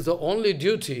speaking, it is the only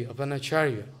duty of an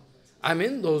acharya. I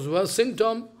mean, those who are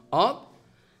symptom of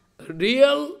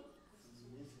real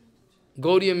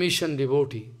Gauriya Mission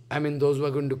devotee. I mean, those who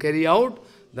are going to carry out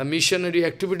the missionary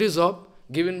activities of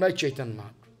given by Chaitanya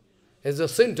Mahaprabhu. It's a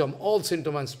symptom, all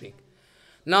symptom I speak.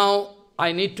 Now,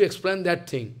 I need to explain that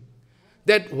thing.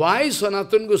 That why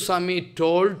Sanatana Goswami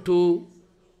told to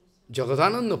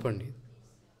Jagadananda Pandit.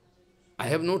 I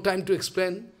have no time to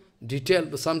explain detail,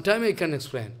 but sometime I can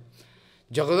explain.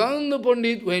 Jagadananda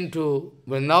Pandit went to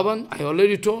Vrindavan, I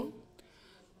already told.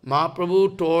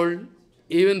 Mahaprabhu told,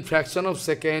 even fraction of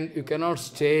second, you cannot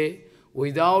stay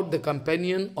without the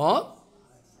companion of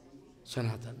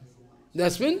Sanatana.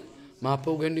 That's mean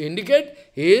Mahaprabhu going to indicate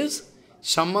he is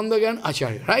Sambandhagyan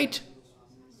Acharya, right?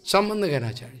 Sambandhagyan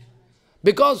Acharya.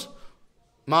 Because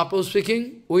Mahaprabhu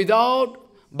speaking,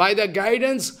 by the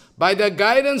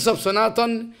guidance of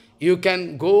Sanatana, you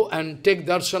can go and take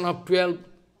darshan of 12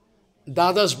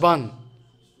 Dadas Ban.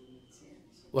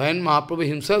 When Mahaprabhu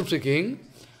himself speaking,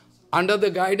 under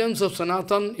the guidance of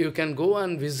Sanatana, you can go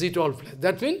and visit all places.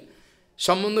 That means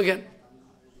Sambandhagyan.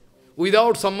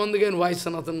 Without Sambandhagyan, why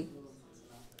Sanatana?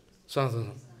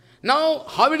 Now,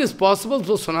 how it is possible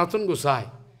for Sanatana Gosai?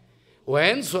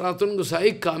 When Sanatana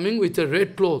Gosai coming with a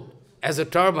red cloth as a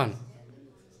turban,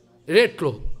 red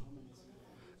cloth,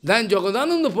 then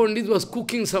Jagadananda Pandit was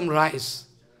cooking some rice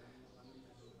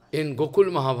in Gokul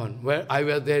Mahavan, where I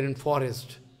was there in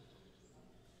forest.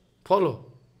 Follow?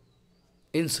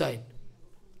 Inside.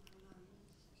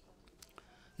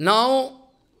 Now,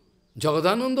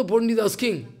 Jagadananda Pandit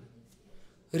asking,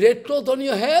 red cloth on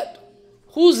your head?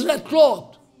 Whose red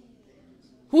cloth?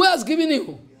 Who has given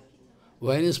you?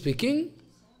 When he is speaking,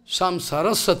 some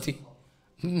Saraswati,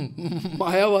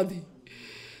 Mayavadi.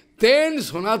 Then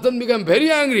Sanatana became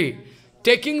very angry,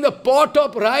 taking the pot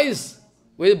of rice,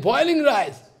 with boiling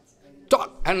rice,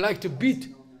 and like to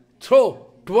throw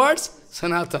towards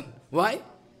Sanatana. Why?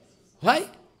 Why?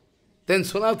 Then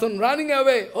Sanatana running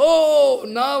away. Oh,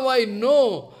 now I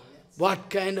know what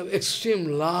kind of extreme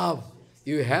love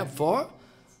you have for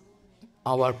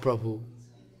our Prabhu.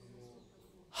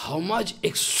 How much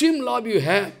extreme love you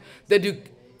have that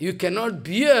you cannot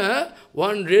bear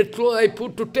one red cloth I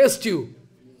put to test you.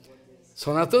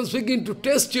 Sanatana speaking to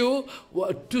test you,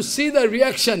 to see the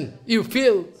reaction you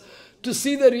feel. To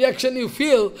see the reaction you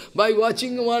feel by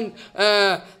watching one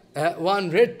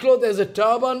red cloth as a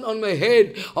turban on my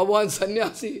head of one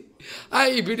sannyasi.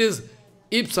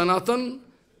 If Sanatana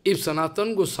if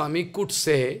Sanatana Goswami could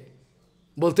say,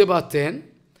 bolte baaten,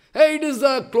 hey, it is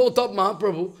the cloth of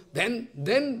Mahaprabhu, then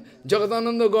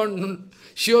Jagadananda God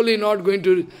surely not going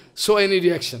to show any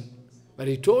reaction. But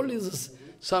he told us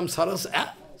some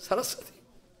Saraswati.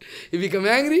 He become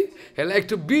angry, he like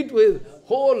to beat with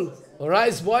whole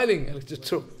rice boiling, he like to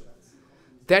throw.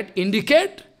 That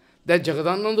indicate that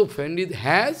Jagadananda Pandit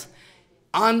has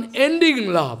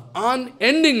unending love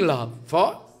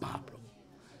for Mahaprabhu.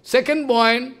 Second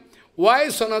point, why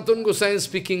Sanatana Goswami is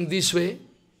speaking this way?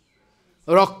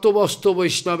 Rakto vasto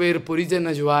Vaishnaver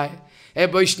Puritena Jvai. A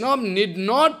Vaishnava need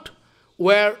not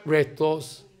wear red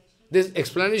clothes. This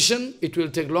explanation, it will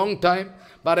take long time,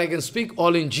 but I can speak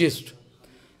all in gist.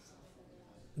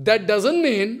 That doesn't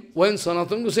mean, when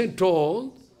Sanatana Goswami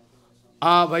told,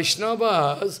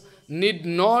 Vaishnavas need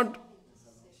not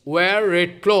wear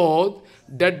red clothes,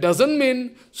 that doesn't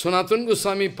mean Sanatana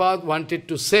Goswami Pad wanted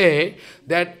to say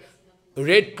that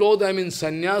red clothes, I mean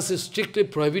sannyas, is strictly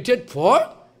prohibited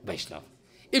for Vaishnava.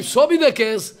 If so be the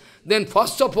case, then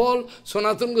first of all,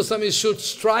 Sanatana Goswami should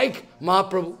strike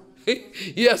Mahaprabhu.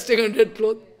 He has taken red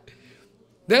cloth.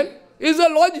 Then, is a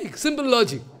logic, simple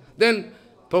logic. Then,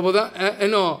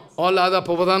 Prabhupada, all other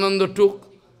Prabhudananda took,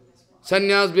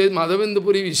 Sannyas,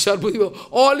 Madhavendra-puri, Vishwar-puri,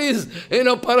 all is,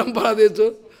 parampara they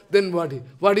took. Then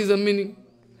what is the meaning?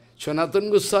 Sanatana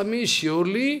Goswami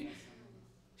surely,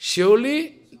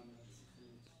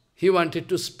 he wanted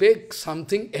to speak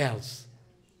something else.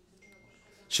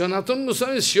 Sanatana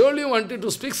Goswami surely wanted to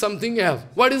speak something else.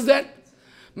 What is that?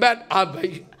 But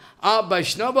our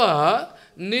Vaishnava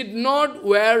need not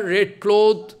wear red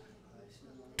clothes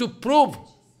to prove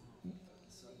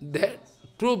that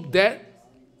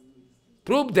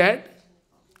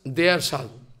they are sadhu.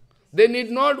 They need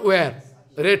not wear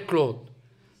red clothes,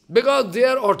 because they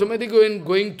are automatically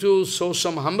going to show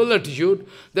some humble attitude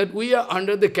that we are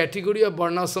under the category of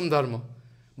Varnasam Dharma.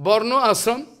 Varna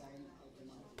Ashram,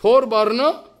 4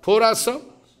 Varna, 4 Ashram,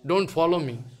 don't follow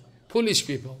me, foolish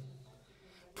people.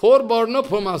 4 Varna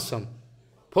from Ashram.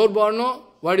 4 Varna,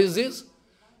 what is this?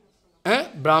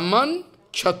 Brahman,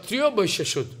 Kshatriya, Vaishya,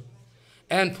 Shudra.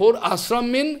 And 4 Ashram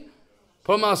mean,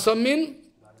 from Ashram mean,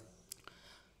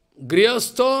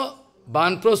 Grihastha,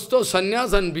 Banprastha,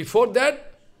 Sannyas, and before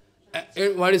that,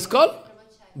 what is called?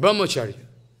 Brahmacharya.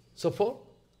 So 4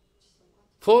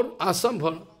 Ashram,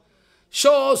 4.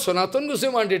 So, Sanatana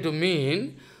Goswami wanted to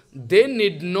mean, they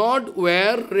need not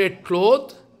wear red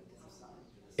clothes.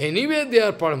 Anyway, they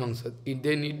are Paramahansa. If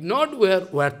they need not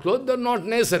wear clothes, they are not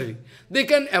necessary. They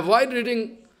can avoid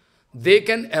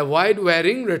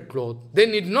wearing red clothes. They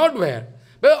need not wear.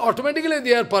 But automatically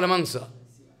they are Paramahansa.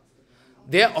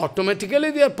 They are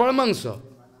Paramahansa.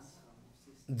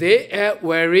 They are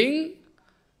wearing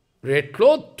red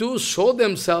clothes to show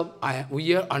themselves,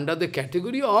 we are under the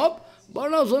category of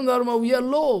Varnasam Dharma, we are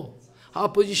low. Our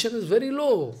position is very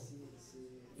low.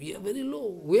 We are very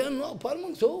low. We are not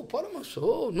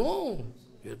Paramahansa, no.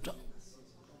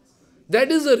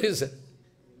 That is the reason.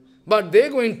 But they are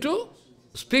going to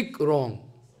speak wrong.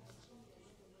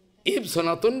 If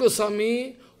Sanatana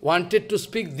Goswami wanted to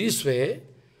speak this way,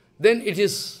 then it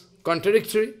is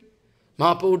contradictory.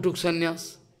 Mahaprabhu took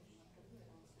sannyas.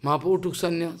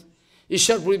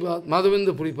 Ishwar Puripad,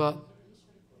 Madhavendra Puripad,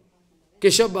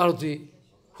 Keshav Bharati,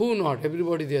 who not?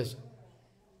 Everybody there.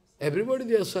 Everybody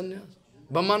there sannyas.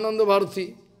 Brahmananda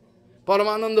Bharati,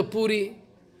 Paramananda Puri,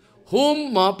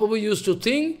 whom Mahaprabhu used to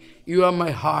think, you are my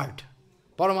heart.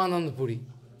 Paramananda Puri.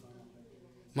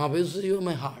 Mahaprabhu says, you are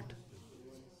my heart.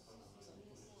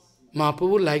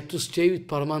 Mahaprabhu liked to stay with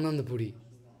Paramananda Puri.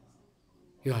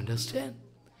 You understand?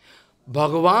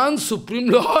 Bhagavan, Supreme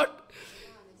Lord,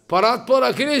 Paratpar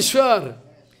Akhileshwar,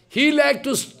 he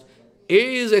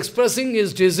is expressing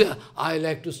his desire. I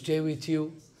like to stay with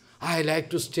you. I like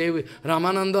to stay with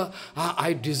Ramananda.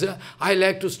 I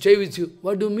like to stay with you.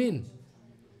 What do you mean?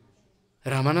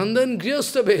 Ramananda in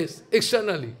Grihastha base,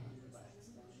 externally.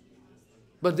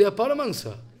 But they are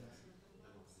Paramahansa.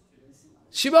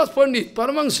 Srivas Pandit,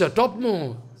 Paramahansa,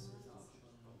 topmost.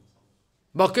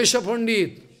 Bhakesha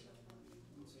Pandit,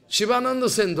 Shivananda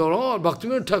Sendor, or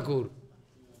Bhaktivinoda Thakur.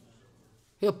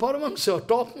 They are Paramahansa,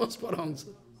 topmost Paramahansa.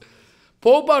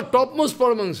 Prabhupada, topmost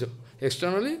Paramahansa.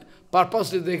 Externally,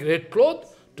 purposely they take red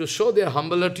cloth to show their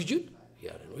humble attitude.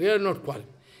 We are not qualified.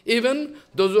 Even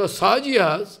those who are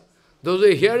Sahajiyas, those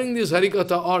who are hearing this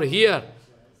Harikatha or here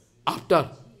after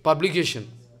publication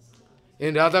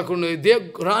in Radhakund,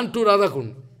 they run to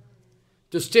Radhakund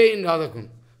to stay in Radhakund.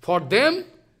 For them,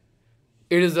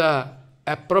 it is an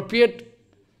appropriate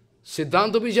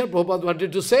Siddhanta vision. Prabhupada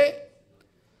wanted to say,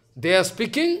 they are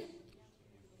speaking,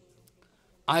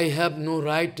 I have no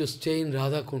right to stay in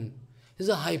Radhakund. It's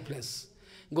a high place.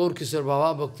 Gaur Kishore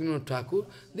Baba, Bhaktivinoda Thakur,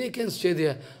 they can stay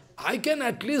there. I can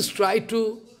at least try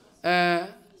to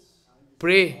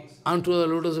pray unto the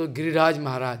lotus of Giriraj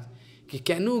Maharaj.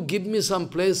 Can you give me some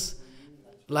place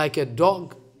like a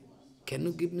dog? Can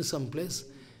you give me some place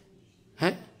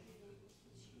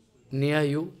near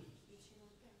you?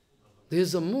 This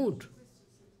is the mood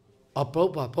of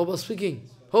Prabhupada. Prabhupada speaking.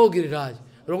 Oh Giriraj.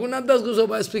 Raghunath Das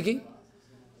Goswami speaking.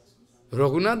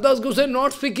 Raghunath Das Goswami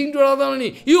not speaking to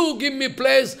Radharani. You give me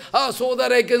place so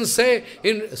that I can stay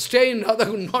in Radha,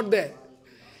 not there.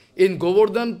 In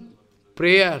Govardhan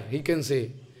prayer, he can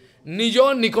say,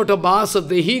 Nijo nikotabhasa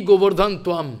dehi Govardhan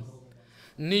tvam.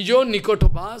 Nijo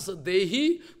nikotabhasa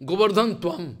dehi Govardhan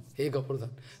tvam. Hey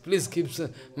Govardhan, please give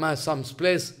some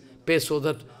place so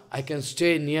that I can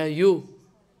stay near you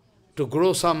to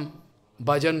grow some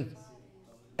bhajan,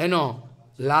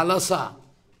 lalasa.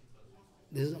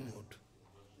 This is the mood.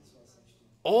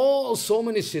 Oh, so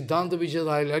many Siddhanta which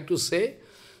I like to say.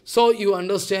 So you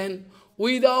understand,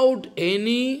 without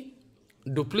any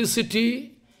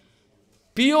duplicity,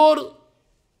 pure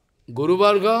Guru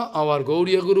Varga, our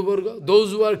Gauriya Guru Varga,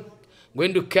 those who are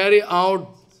going to carry out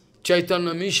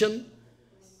Chaitanya Mission,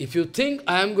 if you think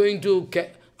I am going to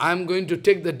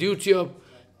take the duty of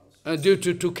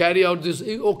to carry out this,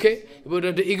 okay.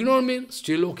 But ignore me,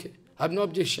 still okay. I have no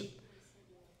objection.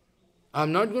 I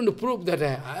am not going to prove that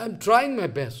I am trying my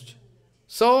best.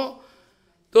 So,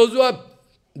 those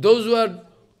who are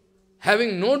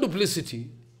having no duplicity,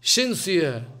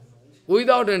 sincere,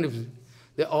 without any duplicity,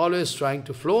 they are always trying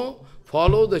to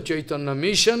follow the Chaitanya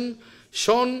Mission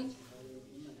shown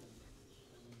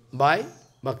by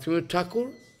Bhaktivinoda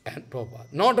Thakur and Prabhupada.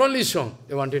 Not only shown,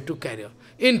 they wanted to carry on.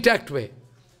 Intact way.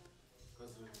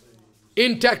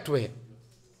 Intact way.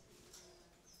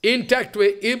 Intact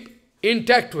way.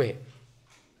 Intact way.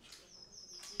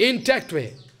 Intact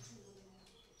way.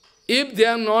 If they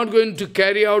are not going to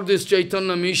carry out this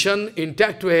Chaitanya Mission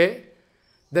intact way,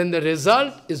 then the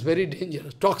result is very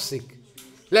dangerous, toxic.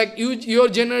 Like your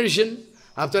generation,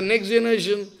 after next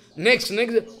generation, next,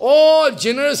 all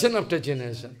generation after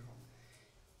generation.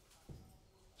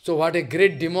 So what a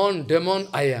great demon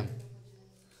I am.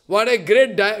 What a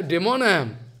great demon I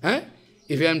am.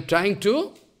 If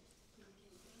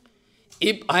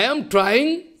I am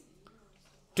trying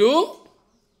to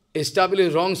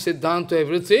establish wrong Siddhanta,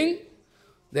 everything,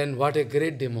 then what a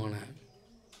great demon I am.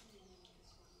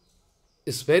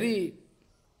 It's very...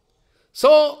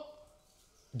 So,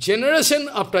 generation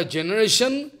after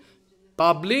generation,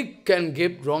 public can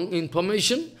give wrong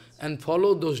information and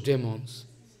follow those demons.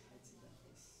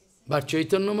 But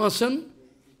Chaitanya Mission,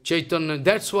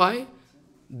 that's why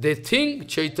they think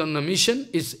Chaitanya Mission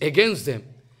is against them.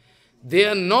 They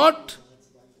are not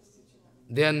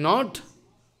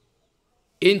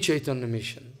in Chaitanya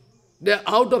Mission. They are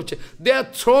out of they are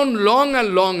thrown long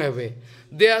and long away.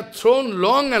 They are thrown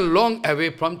long and long away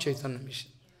from Chaitanya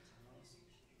Mission.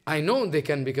 I know they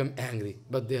can become angry,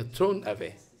 but they are thrown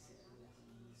away.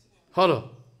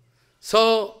 Follow?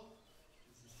 So,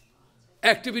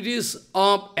 activities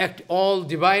of all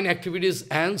divine activities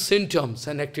and symptoms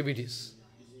and activities.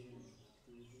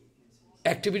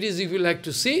 Activities, if you like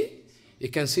to see, you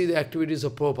can see the activities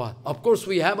of Prabhupada. Of course,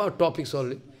 we have our topics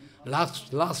only.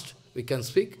 Last we can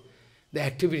speak. The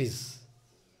activities.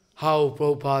 How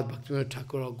Prabhupada, Bhaktivinoda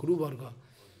Thakur, or Guru Varga.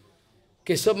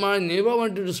 Keshav Maharaj never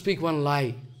wanted to speak one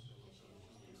lie.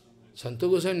 Santa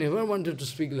Goswami never wanted to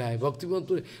speak lie.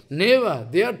 Bhaktivinoda, never.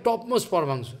 They are topmost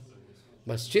Paramahansa.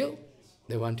 But still,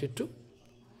 they wanted to.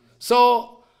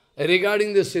 So,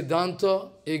 regarding the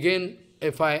Siddhanta, again,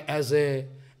 as a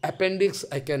appendix,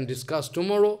 I can discuss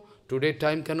tomorrow. Today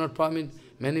time cannot permit.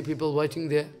 Many people waiting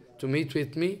there to meet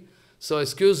with me. So,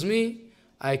 excuse me,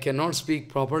 I cannot speak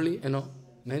properly,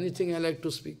 Many things I like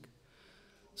to speak.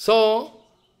 So,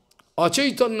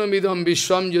 achaitanya midam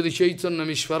vishwam yadi chaitanya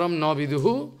mishwaram na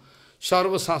viduhu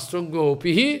sarva sastrangyo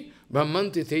opihi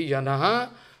brahmanti te janaha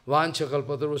vancha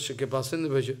kalpatarvasya ke pasinda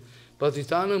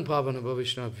patitanam pavana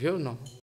bhavishnabhyo namo.